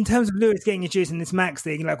in terms of Lewis getting introduced in this Max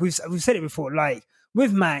thing, like we've said it before, like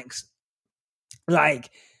with Max, like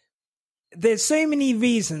there's so many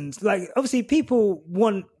reasons. Like obviously, people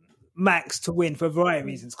want Max to win for a variety of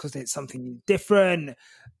reasons because it's something different.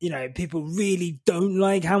 People really don't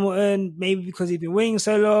like Hamilton, maybe because he's been winning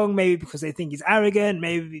so long, maybe because they think he's arrogant,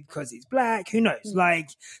 maybe because he's black, who knows? Like,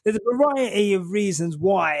 there's a variety of reasons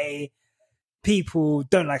why people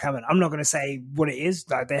don't like Hamilton. I'm not going to say what it is.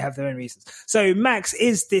 Like, they have their own reasons. So Max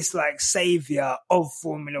is this like savior of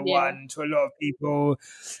Formula One to a lot of people.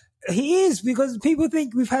 He is, because people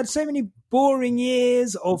think we've had so many boring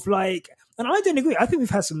years of like, and I don't agree. I think we've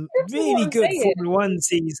had some really good Formula One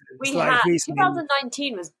seasons. Recently.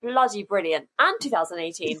 2019 was bloody brilliant, and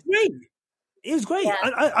 2018. It was great.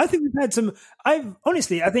 Yeah. I think we've had some. I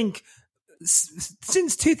think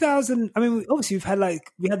since 2000. I mean, obviously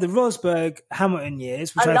we had the Rosberg Hamilton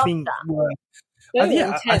years, which I think were.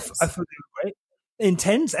 I thought they were great.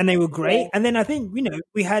 Intense, and they were great. And then I think,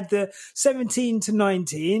 we had the 17 to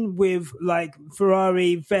 19 with like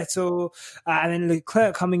Ferrari, Vettel, and then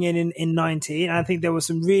Leclerc coming in 19. And I think there were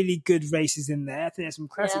some really good races in there. I think there's some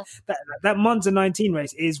classic. That Monza 19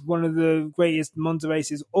 race is one of the greatest Monza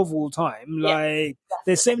races of all time. Like,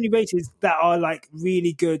 there's so many races that are like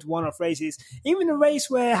really good one-off races. Even the race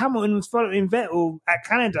where Hamilton was following Vettel at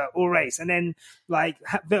Canada all race, and then like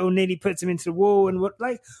Vettel nearly puts him into the wall, and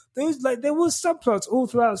there was subplots all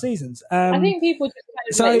throughout seasons. I think people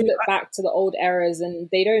just kind of look back to the old eras, and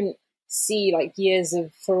they don't see like years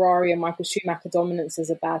of Ferrari and Michael Schumacher dominance as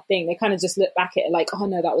a bad thing. They kind of just look back at it like, oh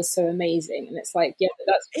no, that was so amazing. And it's like, but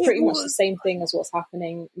that's pretty much the same thing as what's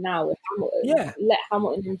happening now with Hamilton. Yeah. Let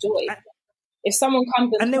Hamilton enjoy. If someone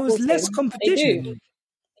comes and there was less competition.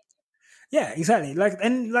 Yeah, exactly. Like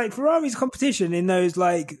Ferrari's competition in those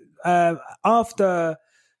after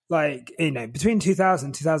between 2000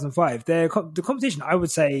 and 2005, the competition, I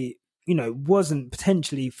would say, wasn't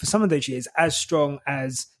potentially for some of those years as strong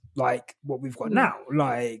as like what we've got now.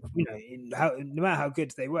 Like, no matter how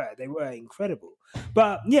good they were incredible.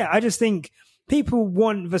 But yeah, I just think people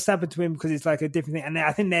want Verstappen to win because it's like a different thing. And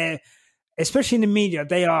I think they're, especially in the media,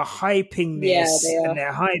 they are hyping this, and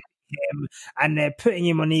they're hyping him, and they're putting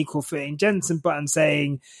him on equal footing. Jensen Button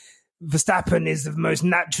saying Verstappen is the most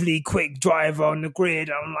naturally quick driver on the grid.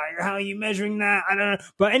 I'm like, how are you measuring that? I don't know.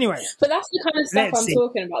 But anyway. But that's the kind of stuff I'm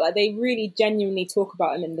talking about. Like, they really genuinely talk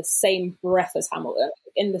about him in the same breath as Hamilton,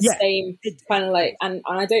 in the same kind of like, and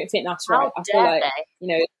I don't think that's right. I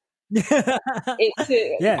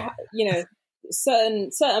feel like,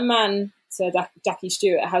 certain man, Sir Jackie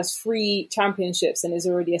Stewart, has 3 championships and is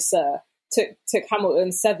already a Sir. Took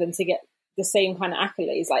Hamilton 7 to get the same kind of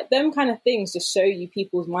accolades. Like, them kind of things just show you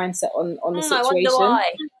people's mindset on the situation. I wonder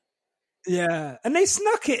why. Yeah, and they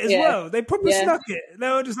snuck it as well. They probably snuck it. They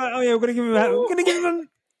were just like, oh yeah, we're gonna give him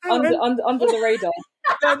under the radar.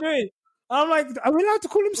 I'm like, are we allowed to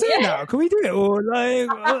call him Sir now? Can we do it? Or like,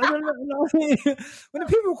 when the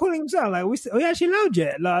people are calling him Sir, like, are we actually allowed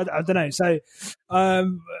yet? Like, I don't know. So,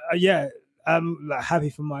 I'm like, happy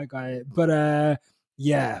for my guy, but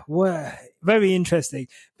very interesting,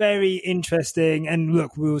 and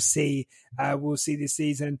look, we'll see this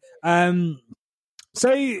season. So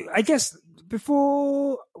I guess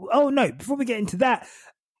before we get into that,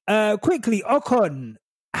 quickly, Ocon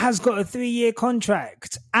has got a 3-year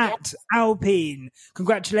contract at Alpine.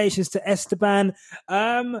 Congratulations to Esteban.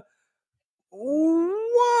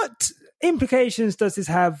 What implications does this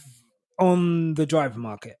have on the driver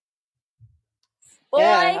market?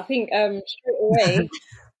 Yeah, I think straight away.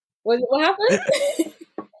 What happened?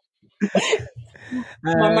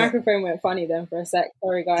 My microphone went funny then for a sec.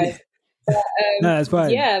 Sorry, guys. But, no, that's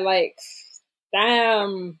fine. Yeah, like,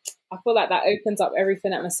 damn. I feel like that opens up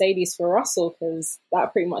everything at Mercedes for Russell, because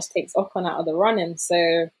that pretty much takes Ocon out of the running.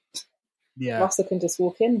 So Russell can just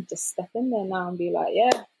walk in, just step in there now and be like,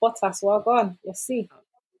 yeah, Bottas, well gone. Let's see.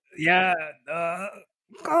 Yeah,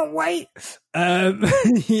 can't wait.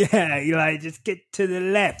 You like, just get to the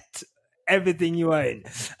left, everything you own.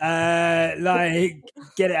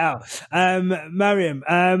 Get it out. Mariam,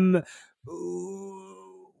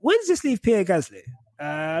 where does this leave Pierre Gasly?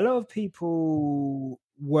 A lot of people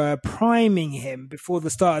were priming him before the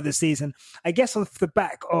start of the season, I guess off the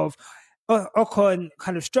back of Ocon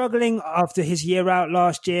kind of struggling after his year out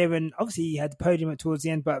last year, and obviously he had the podium towards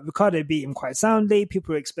the end, but Ricciardo beat him quite soundly.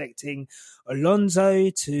 People were expecting Alonso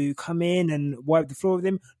to come in and wipe the floor with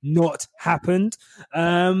him. Not happened.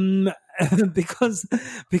 Because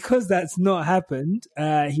that's not happened,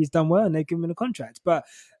 he's done well and they've given him a contract. But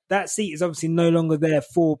that seat is obviously no longer there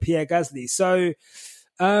for Pierre Gasly. So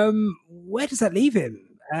where does that leave him?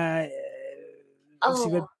 I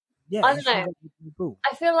don't know.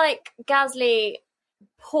 I feel like Gasly,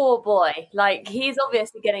 poor boy, like, he's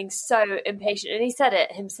obviously getting so impatient, and he said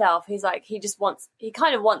it himself. He's like, he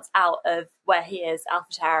kind of wants out of where he is,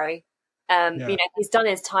 AlphaTauri. He's done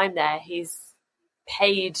his time there. He's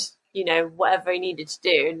paid, whatever he needed to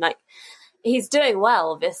do, and like, he's doing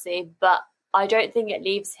well, obviously, but I don't think it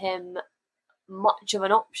leaves him much of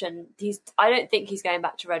an option. I don't think he's going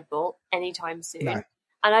back to Red Bull anytime soon. No.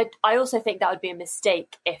 And I also think that would be a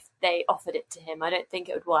mistake if they offered it to him. I don't think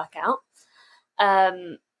it would work out.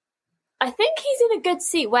 I think he's in a good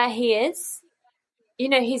seat where he is. You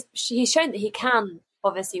know, he's shown that he can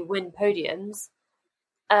obviously win podiums.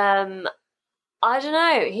 I don't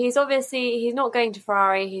know. He's not going to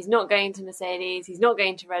Ferrari. He's not going to Mercedes. He's not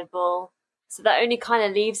going to Red Bull. So that only kind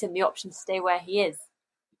of leaves him the option to stay where he is.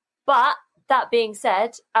 But that being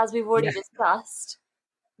said, as we've already discussed,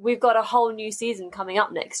 we've got a whole new season coming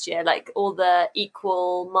up next year, like all the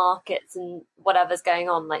equal markets and whatever's going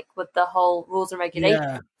on, like with the whole rules and regulations.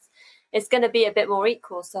 Yeah. It's going to be a bit more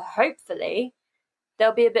equal. So hopefully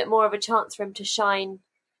there'll be a bit more of a chance for him to shine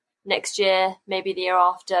next year, maybe the year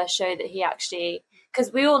after, show that he actually,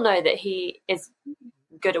 because we all know that he is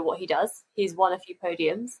good at what he does. He's won a few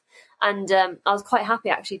podiums. And I was quite happy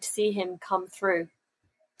actually to see him come through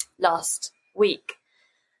last week,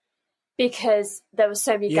 because there were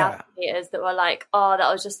so many haters that were like, oh,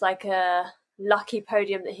 that was just like a lucky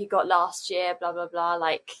podium that he got last year, blah, blah, blah.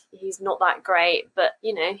 Like, he's not that great. But,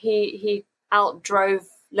 you know, he outdrove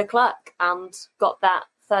Leclerc and got that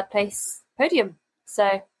third place podium.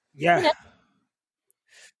 So, yeah.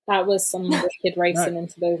 That was some wicked racing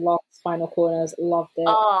into those last final corners. Loved it.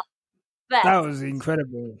 Oh, that was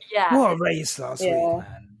incredible. Yeah. What a race last week, man.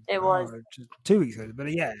 It was. 2 weeks ago,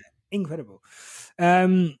 but yeah, incredible.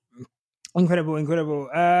 Incredible.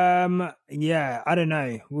 Yeah, I don't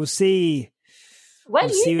know. We'll see. Where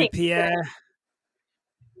do you think with Pierre?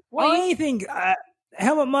 I think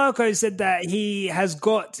Helmut Marko said that he has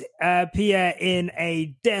got Pierre in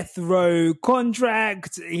a death row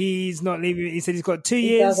contract. He's not leaving. He said he's got 2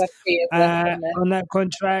 years on that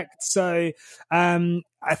contract. So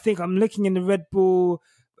I think I'm looking in the Red Bull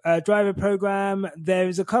driver program.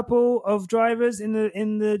 There's a couple of drivers in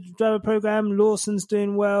the driver program. Lawson's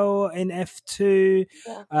doing well in F2.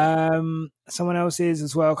 Yeah. Someone else is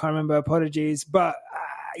as well. Can't remember. Apologies. But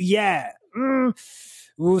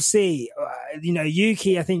we'll see. You know,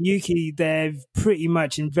 Yuki, I think Yuki, they've pretty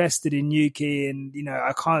much invested in Yuki, and, you know,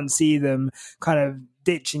 I can't see them kind of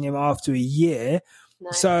ditching him after a year.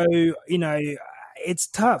 No. So, you know, it's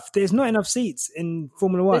tough. There's not enough seats in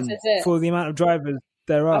Formula One for the amount of drivers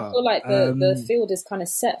there are. I feel like the field is kind of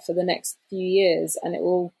set for the next few years, and it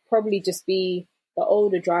will probably just be the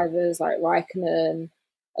older drivers like Raikkonen.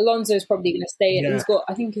 Alonso's probably going to stay in. He's got,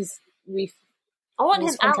 I think I want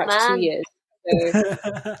his contract for 2 years. So,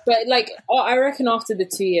 but like, I reckon after the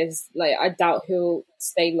 2 years, like, I doubt he'll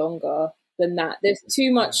stay longer than that. There's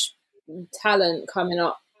too much talent coming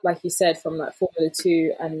up, like you said, from like Formula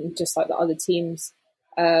 2 and just like the other teams.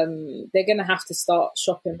 They're going to have to start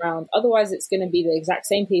shopping around. Otherwise, it's going to be the exact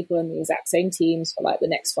same people and the exact same teams for like the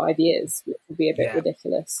next 5 years, which would be a bit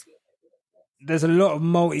ridiculous. There's a lot of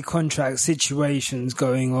multi-contract situations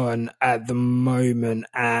going on at the moment,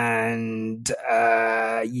 and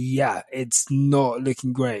it's not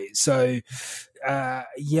looking great. So, I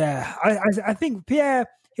think Pierre,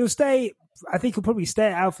 he'll stay. I think he'll probably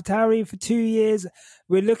stay at AlphaTauri for 2 years.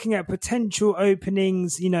 We're looking at potential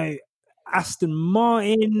openings, you know, Aston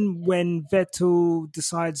Martin when Vettel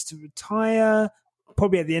decides to retire,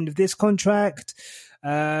 probably at the end of this contract.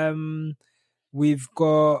 We've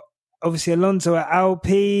got obviously Alonso at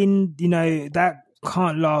Alpine. You know, that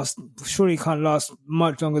surely can't last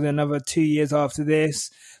much longer than another 2 years after this.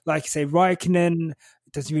 Like you say, Raikkonen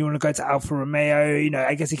doesn't really want to go to Alfa Romeo. You know,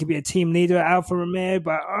 I guess he could be a team leader at Alfa Romeo,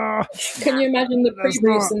 but can you imagine the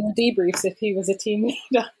pre-briefs and the debriefs if he was a team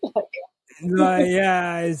leader?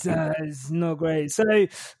 It's not great. So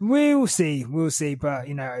we'll see. But,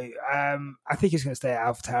 you know, I think he's going to stay at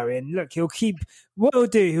AlphaTauri. And look, he'll do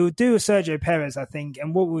a Sergio Perez, I think.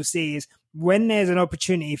 And what we'll see is when there's an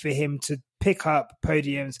opportunity for him to pick up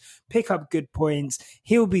podiums, pick up good points,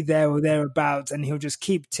 he'll be there or thereabouts, and he'll just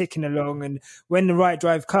keep ticking along. And when the right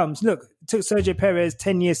drive comes, look, it took Sergio Perez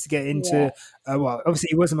 10 years to get into, obviously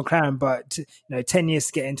he was a McLaren, but 10 years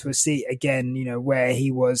to get into a seat again, you know, where he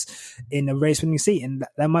was in a race winning seat. And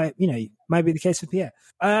that might be the case for Pierre.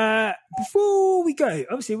 Before we go,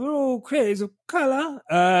 obviously we're all creators of colour.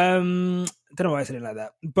 Don't know why I said it like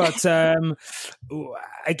that, but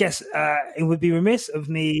I guess it would be remiss of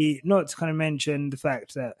me not to kind of mention the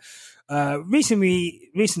fact that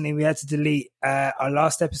recently we had to delete our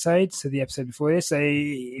last episode, so the episode before this. So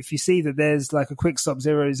if you see that there's like a quick stop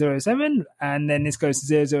 007 and then this goes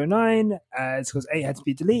to 009, it's because 8 had to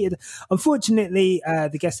be deleted. Unfortunately,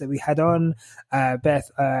 the guest that we had on,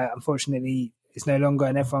 Beth, unfortunately is no longer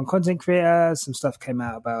an F1 content creator. Some stuff came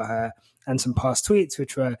out about her and some past tweets,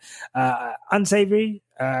 which were unsavory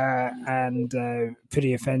and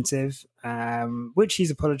pretty offensive, which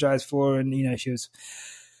he's apologized for. And, you know, she was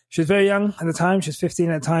very young at the time. She was 15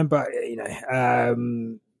 at the time. But, you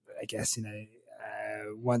know, I guess, you know,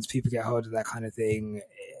 once people get hold of that kind of thing,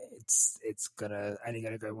 it's only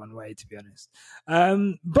gonna go one way, to be honest.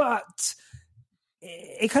 But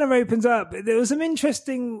it kind of opens up. There was some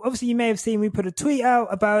interesting. Obviously, you may have seen we put a tweet out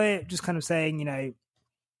about it, just kind of saying, you know,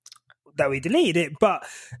 that we deleted it. But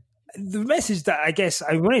the message that I guess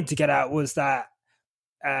I wanted to get out was that,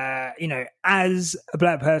 you know, as a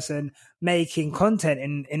black person making content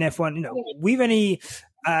in F1, you know,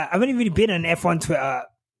 I've only really been on F1 Twitter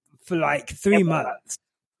for like 3 months.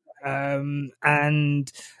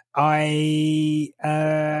 And I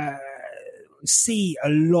see a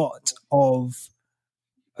lot of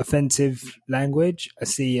offensive language. I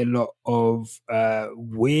see a lot of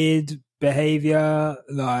weird behavior,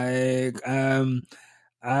 like, and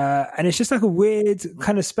it's just like a weird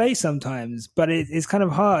kind of space sometimes, but it's kind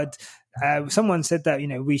of hard. Someone said that, you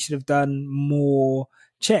know, we should have done more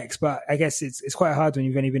checks, but I guess it's quite hard when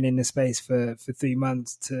you've only been in the space for 3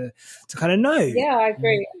 months to kind of know. Yeah, I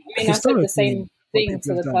agree. I mean, I said the same thing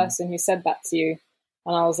to the person who said that to you,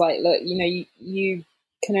 and I was like, look, you know, you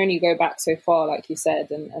can only go back so far, like you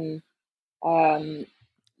said, and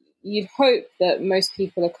you'd hope that most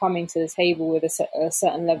people are coming to the table with a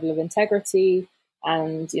certain level of integrity,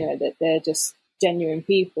 and, you know, that they're just genuine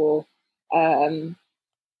people. And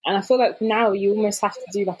I feel like now you almost have to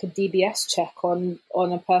do like a DBS check on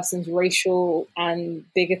a person's racial and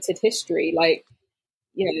bigoted history. Like,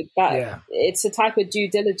 you know, that it's a type of due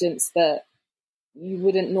diligence that you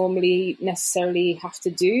wouldn't normally necessarily have to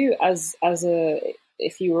do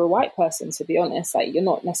if you were a white person, to be honest. Like, you're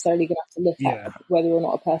not necessarily going to have to look at whether or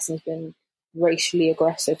not a person's been racially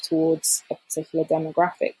aggressive towards a particular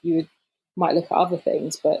demographic. You might look at other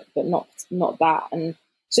things, but not that. And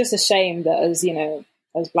it's just a shame that, as you know,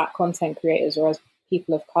 as black content creators or as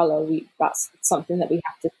people of color, that's something that we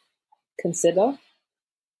have to consider.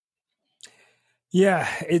 Yeah,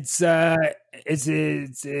 it's a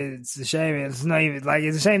shame. It's not even like,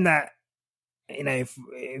 it's a shame that, you know,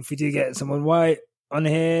 if we do get someone white on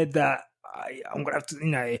here, that I'm gonna have to, you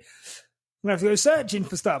know, I'm gonna have to go searching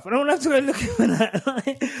for stuff. I don't want to have to go looking for that.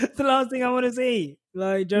 Like, it's the last thing I want to see.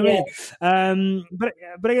 Like, do you know what I mean?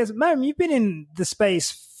 But I guess, Ma'am, you've been in the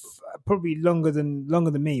space probably longer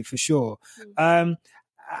than me, for sure.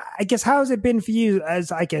 I guess, how has it been for you as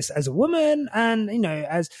a woman, and, you know,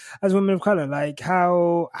 as a woman of color? Like,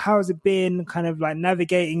 how has it been kind of like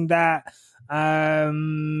navigating that?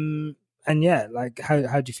 And yeah, like, how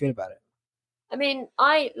do you feel about it? I mean,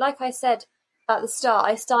 like I said at the start,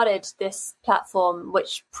 I started this platform,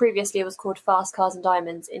 which previously was called Fast Cars and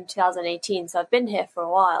Diamonds, in 2018. So I've been here for a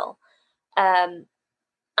while. And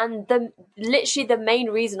literally the main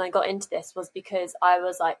reason I got into this was because I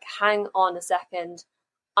was like, hang on a second,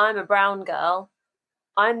 I'm a brown girl.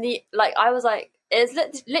 I was like, it's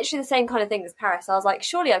literally the same kind of thing as Paris. I was like,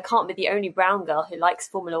 surely I can't be the only brown girl who likes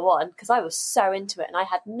Formula One, because I was so into it and I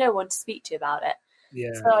had no one to speak to about it.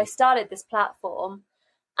 Yeah. So I started this platform,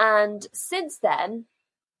 and since then,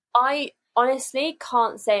 I honestly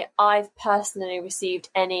can't say I've personally received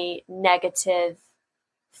any negative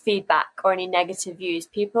feedback or any negative views.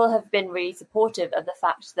 People have been really supportive of the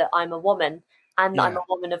fact that I'm a woman and I'm a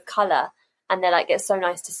woman of color, and they're like, it's so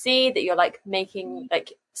nice to see that you're like making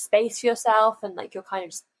like space for yourself, and like you're kind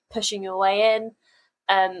of just pushing your way in.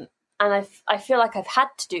 And I feel like I've had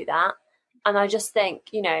to do that, and I just think,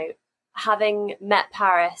 you know, having met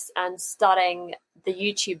Paris and starting the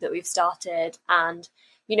YouTube that we've started, and,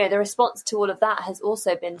 you know, the response to all of that has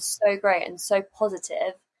also been so great and so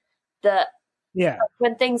positive that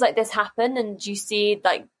when things like this happen and you see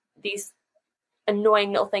like these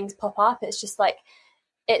annoying little things pop up, it's just like,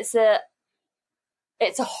 it's a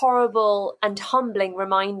horrible and humbling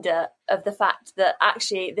reminder of the fact that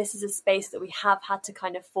actually this is a space that we have had to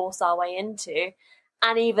kind of force our way into.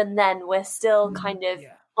 And even then, we're still kind of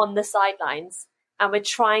on the sidelines, and we're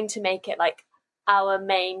trying to make it like our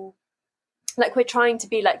main, like we're trying to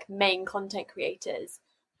be like main content creators.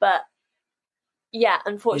 But yeah,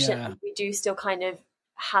 unfortunately, we do still kind of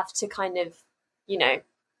have to kind of, you know,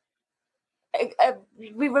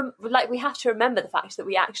 we have to remember the fact that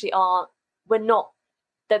we actually we're not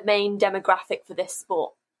the main demographic for this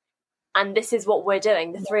sport. And this is what we're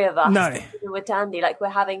doing, the three of us with Dandy. Like, we're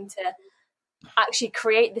having to actually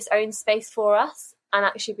create this own space for us and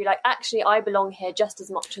actually be like, actually, I belong here just as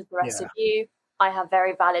much as the rest of you. I have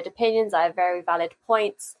very valid opinions. I have very valid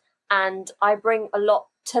points. And I bring a lot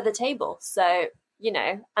to the table. So, you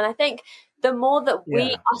know, and I think the more that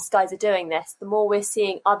us guys are doing this, the more we're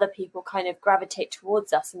seeing other people kind of gravitate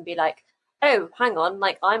towards us and be like, oh, hang on,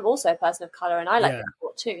 like I'm also a person of colour and I like the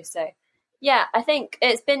sport too. So yeah, I think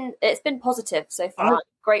it's been positive so far. I'm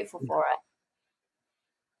grateful for it.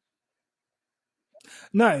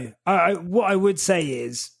 No, what I would say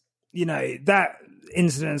is, you know, that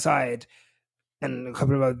incident aside, and a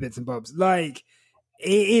couple of other bits and bobs, like,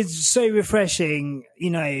 it is so refreshing. You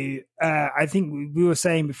know, I think we were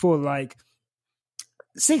saying before, like,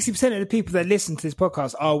 60% of the people that listen to this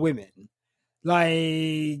podcast are women.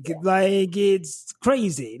 Like it's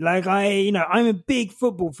crazy. Like, I'm a big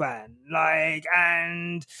football fan. Like,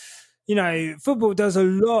 and, you know, football does a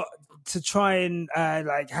lot to try and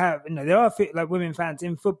have, you know, there are like women fans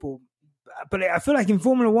in football, but I feel like in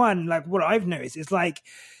Formula One, like what I've noticed is like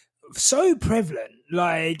so prevalent.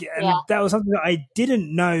 Like, and that was something that I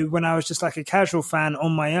didn't know when I was just like a casual fan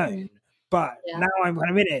on my own. But now I'm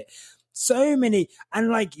kind of in it. So many, and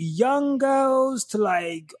like young girls to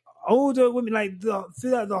like older women, like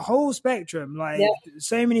throughout the whole spectrum, like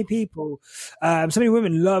so many people, so many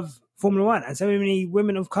women love Formula One, and so many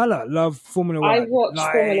women of color love Formula One. I watch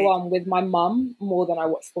Formula One with my mum more than I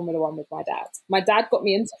watch Formula One with my dad. My dad got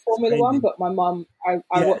me into Formula One, but my mum, I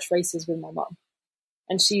watch races with my mum,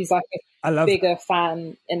 and she's like a bigger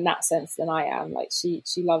fan in that sense than I am. Like she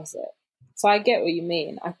loves it. So I get what you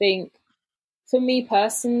mean. I think for me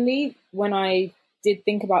personally, when I did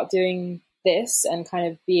think about doing this and kind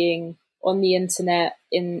of being on the internet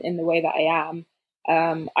in the way that I am,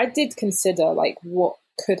 I did consider like what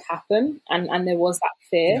could happen, and there was that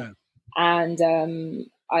fear. And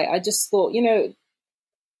I just thought, you know,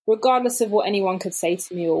 regardless of what anyone could say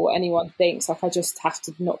to me or what anyone thinks, like I just have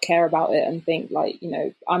to not care about it and think like, you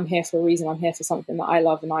know, I'm here for a reason. I'm here for something that I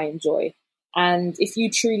love and I enjoy. And if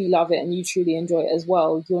you truly love it and you truly enjoy it as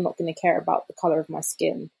well, you're not going to care about the color of my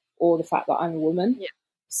skin or the fact that I'm a woman.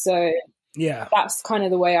 So that's kind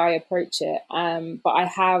of the way I approach it. But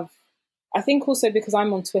I think also because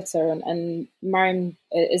I'm on Twitter and Mariam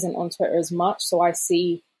isn't on Twitter as much, so I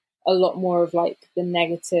see a lot more of like the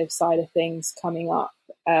negative side of things coming up,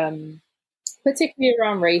 particularly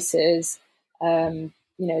around races. You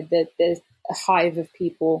know, there's a hive of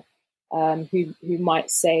people who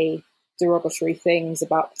might say derogatory things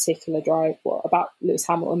about particular about Lewis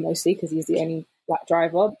Hamilton mostly because he's the only black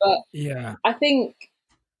driver. But I think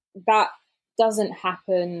that doesn't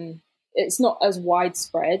happen. It's not as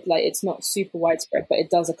widespread, like it's not super widespread, but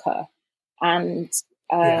it does occur. And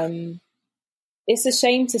it's a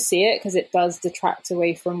shame to see it because it does detract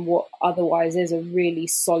away from what otherwise is a really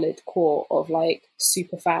solid core of like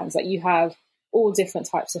super fans. Like you have all different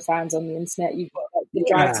types of fans on the internet. You've got like the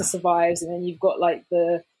Drive to Survives, and then you've got like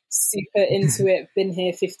the super into it, been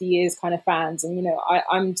here 50 years kind of fans. And, you know,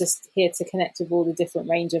 I'm just here to connect with all the different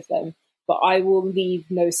range of them. But I will leave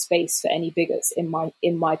no space for any bigots in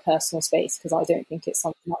my personal space because I don't think it's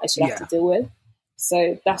something that I should have to deal with.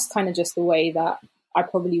 So that's kind of just the way that I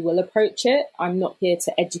probably will approach it. I'm not here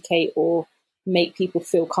to educate or make people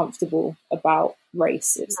feel comfortable about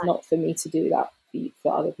race. It's not for me to do that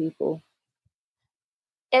for other people.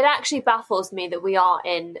 It actually baffles me that we are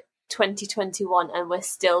in 2021 and we're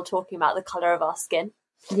still talking about the color of our skin.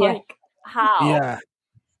 Like how? I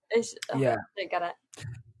don't get it.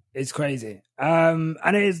 It's crazy. And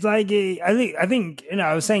it's like, I think, you know,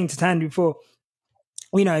 I was saying to Tandy before,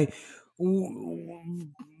 you know,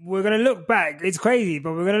 we're going to look back. It's crazy,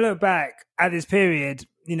 but we're going to look back at this period,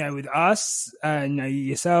 you know, with us, you know,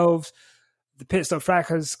 yourselves, the Pit Stop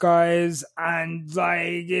Fracas guys, and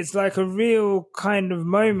like it's like a real kind of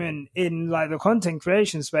moment in like the content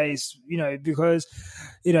creation space, you know, because,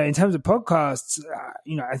 you know, in terms of podcasts,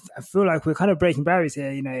 you know, I feel like we're kind of breaking barriers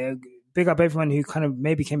here. You know, big up everyone who kind of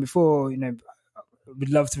maybe came before. You know, would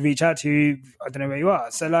love to reach out to you. I don't know where you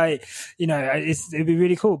are, so like, you know, it'd be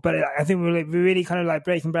really cool. But I think we're really kind of like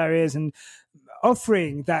breaking barriers and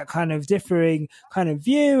offering that kind of differing kind of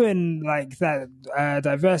view and like that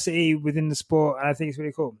diversity within the sport. And I think it's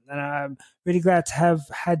really cool. And I'm really glad to have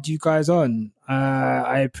had you guys on.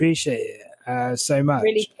 I appreciate it so much.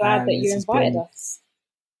 Really glad that you invited us.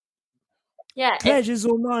 Yeah. Pleasure's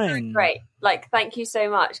all mine. Great. Like, thank you so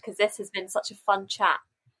much because this has been such a fun chat.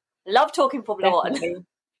 Love talking Formula One.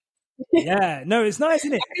 Yeah. No, it's nice,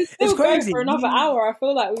 isn't it? It's crazy. For another hour, I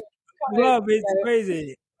feel like it's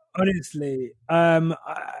crazy. Honestly,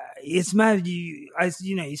 it's mad. You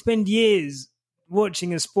know, you spend years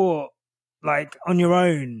watching a sport like on your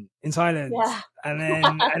own in silence, and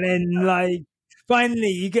then like finally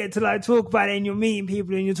you get to like talk about it, and you're meeting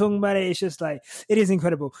people and you're talking about it. It's just like it is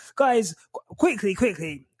incredible, guys.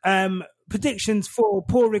 Quickly, predictions for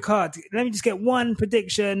Paul Ricard. Let me just get one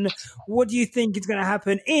prediction. What do you think is going to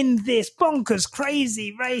happen in this bonkers,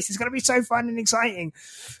 crazy race? It's going to be so fun and exciting.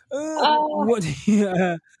 What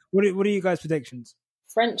are you guys' predictions?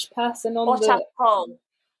 French person on Bottas the pole.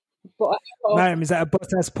 Miriam, is that a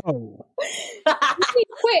Bottas pole?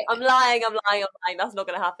 Quick. I'm lying. That's not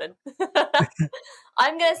going to happen.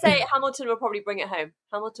 I'm going to say Hamilton will probably bring it home.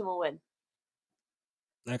 Hamilton will win.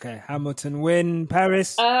 Okay, Hamilton win.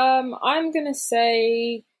 Paris? I'm going to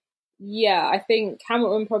say, I think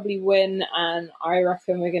Hamilton probably win, and I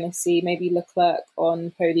reckon we're going to see maybe Leclerc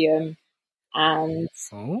on podium and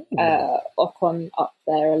Ocon up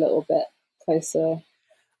there a little bit closer.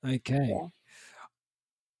 Okay. Yeah.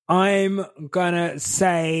 I'm gonna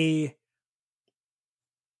say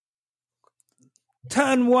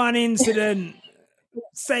turn one incident,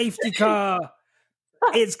 safety car,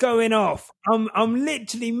 it's going off. I'm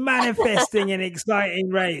literally manifesting an exciting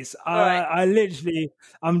race. I'm just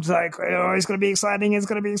like, it's gonna be exciting. It's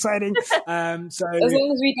gonna be exciting. So as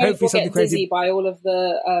long as we don't get dizzy by all of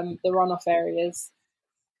the runoff areas.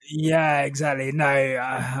 Yeah, exactly. No,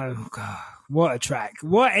 oh God. What a track.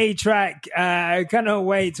 I cannot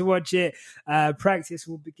wait to watch it. Practice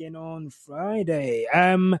will begin on Friday.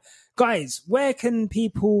 Guys, where can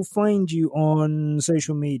people find you on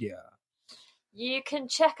social media? You can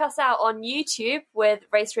check us out on YouTube with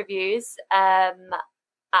race reviews at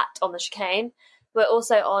On The Chicane. We're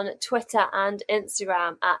also on Twitter and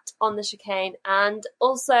Instagram at On The Chicane. And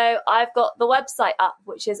also I've got the website up,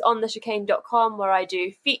 which is onthechicane.com, where I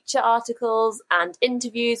do feature articles and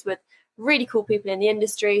interviews with really cool people in the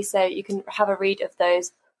industry, so you can have a read of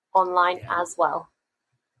those online as well.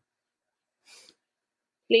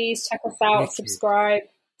 Please check us out, subscribe,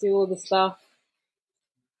 do all the stuff.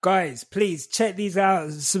 Guys, please check these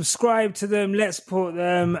out, subscribe to them, let's support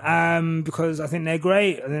them, because I think they're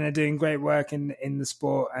great. I think they're doing great work in the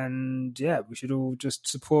sport, and we should all just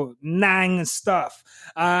support Nang stuff.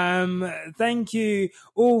 Thank you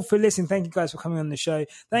all for listening. Thank you guys for coming on the show.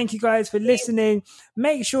 Thank you guys for listening.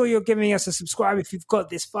 Make sure you're giving us a subscribe if you've got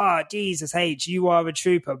this far. Jesus H, you are a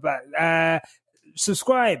trooper, but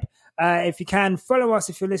subscribe. If you can, follow us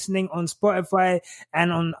if you're listening on Spotify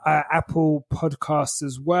and on Apple Podcasts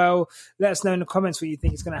as well. Let us know in the comments what you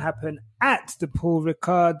think is going to happen at the Paul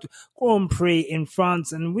Ricard Grand Prix in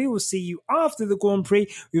France, and we will see you after the Grand Prix.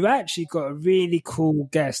 We've actually got a really cool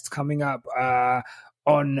guest coming up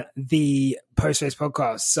on the post-race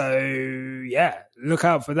podcast. So, look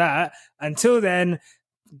out for that. Until then,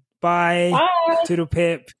 bye. Toodle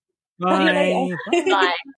pip. Bye.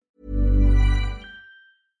 Bye.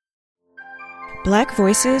 Black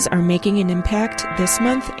voices are making an impact this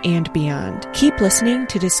month and beyond. Keep listening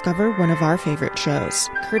to discover one of our favorite shows,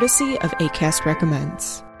 courtesy of Acast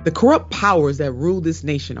Recommends. The corrupt powers that rule this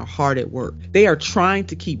nation are hard at work. They are trying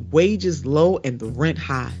to keep wages low and the rent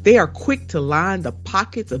high. They are quick to line the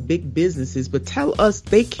pockets of big businesses, but tell us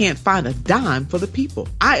they can't find a dime for the people.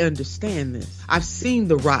 I understand this. I've seen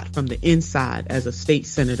the rot from the inside as a state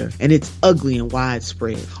senator, and it's ugly and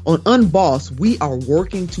widespread. On Unbossed, we are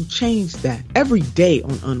working to change that. Every day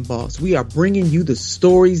on Unbossed, we are bringing you the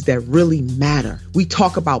stories that really matter. We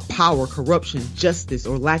talk about power, corruption, justice,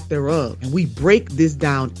 or lack thereof, and we break this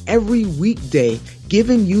down every weekday,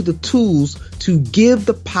 giving you the tools to give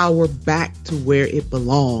the power back to where it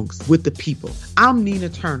belongs, with the people. I'm Nina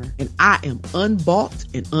Turner, and I am unbought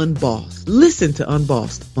and unbossed. Listen to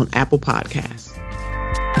Unbossed on Apple Podcasts.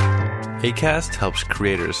 Acast helps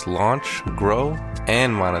creators launch, grow,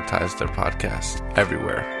 and monetize their podcasts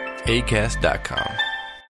everywhere. Acast.com.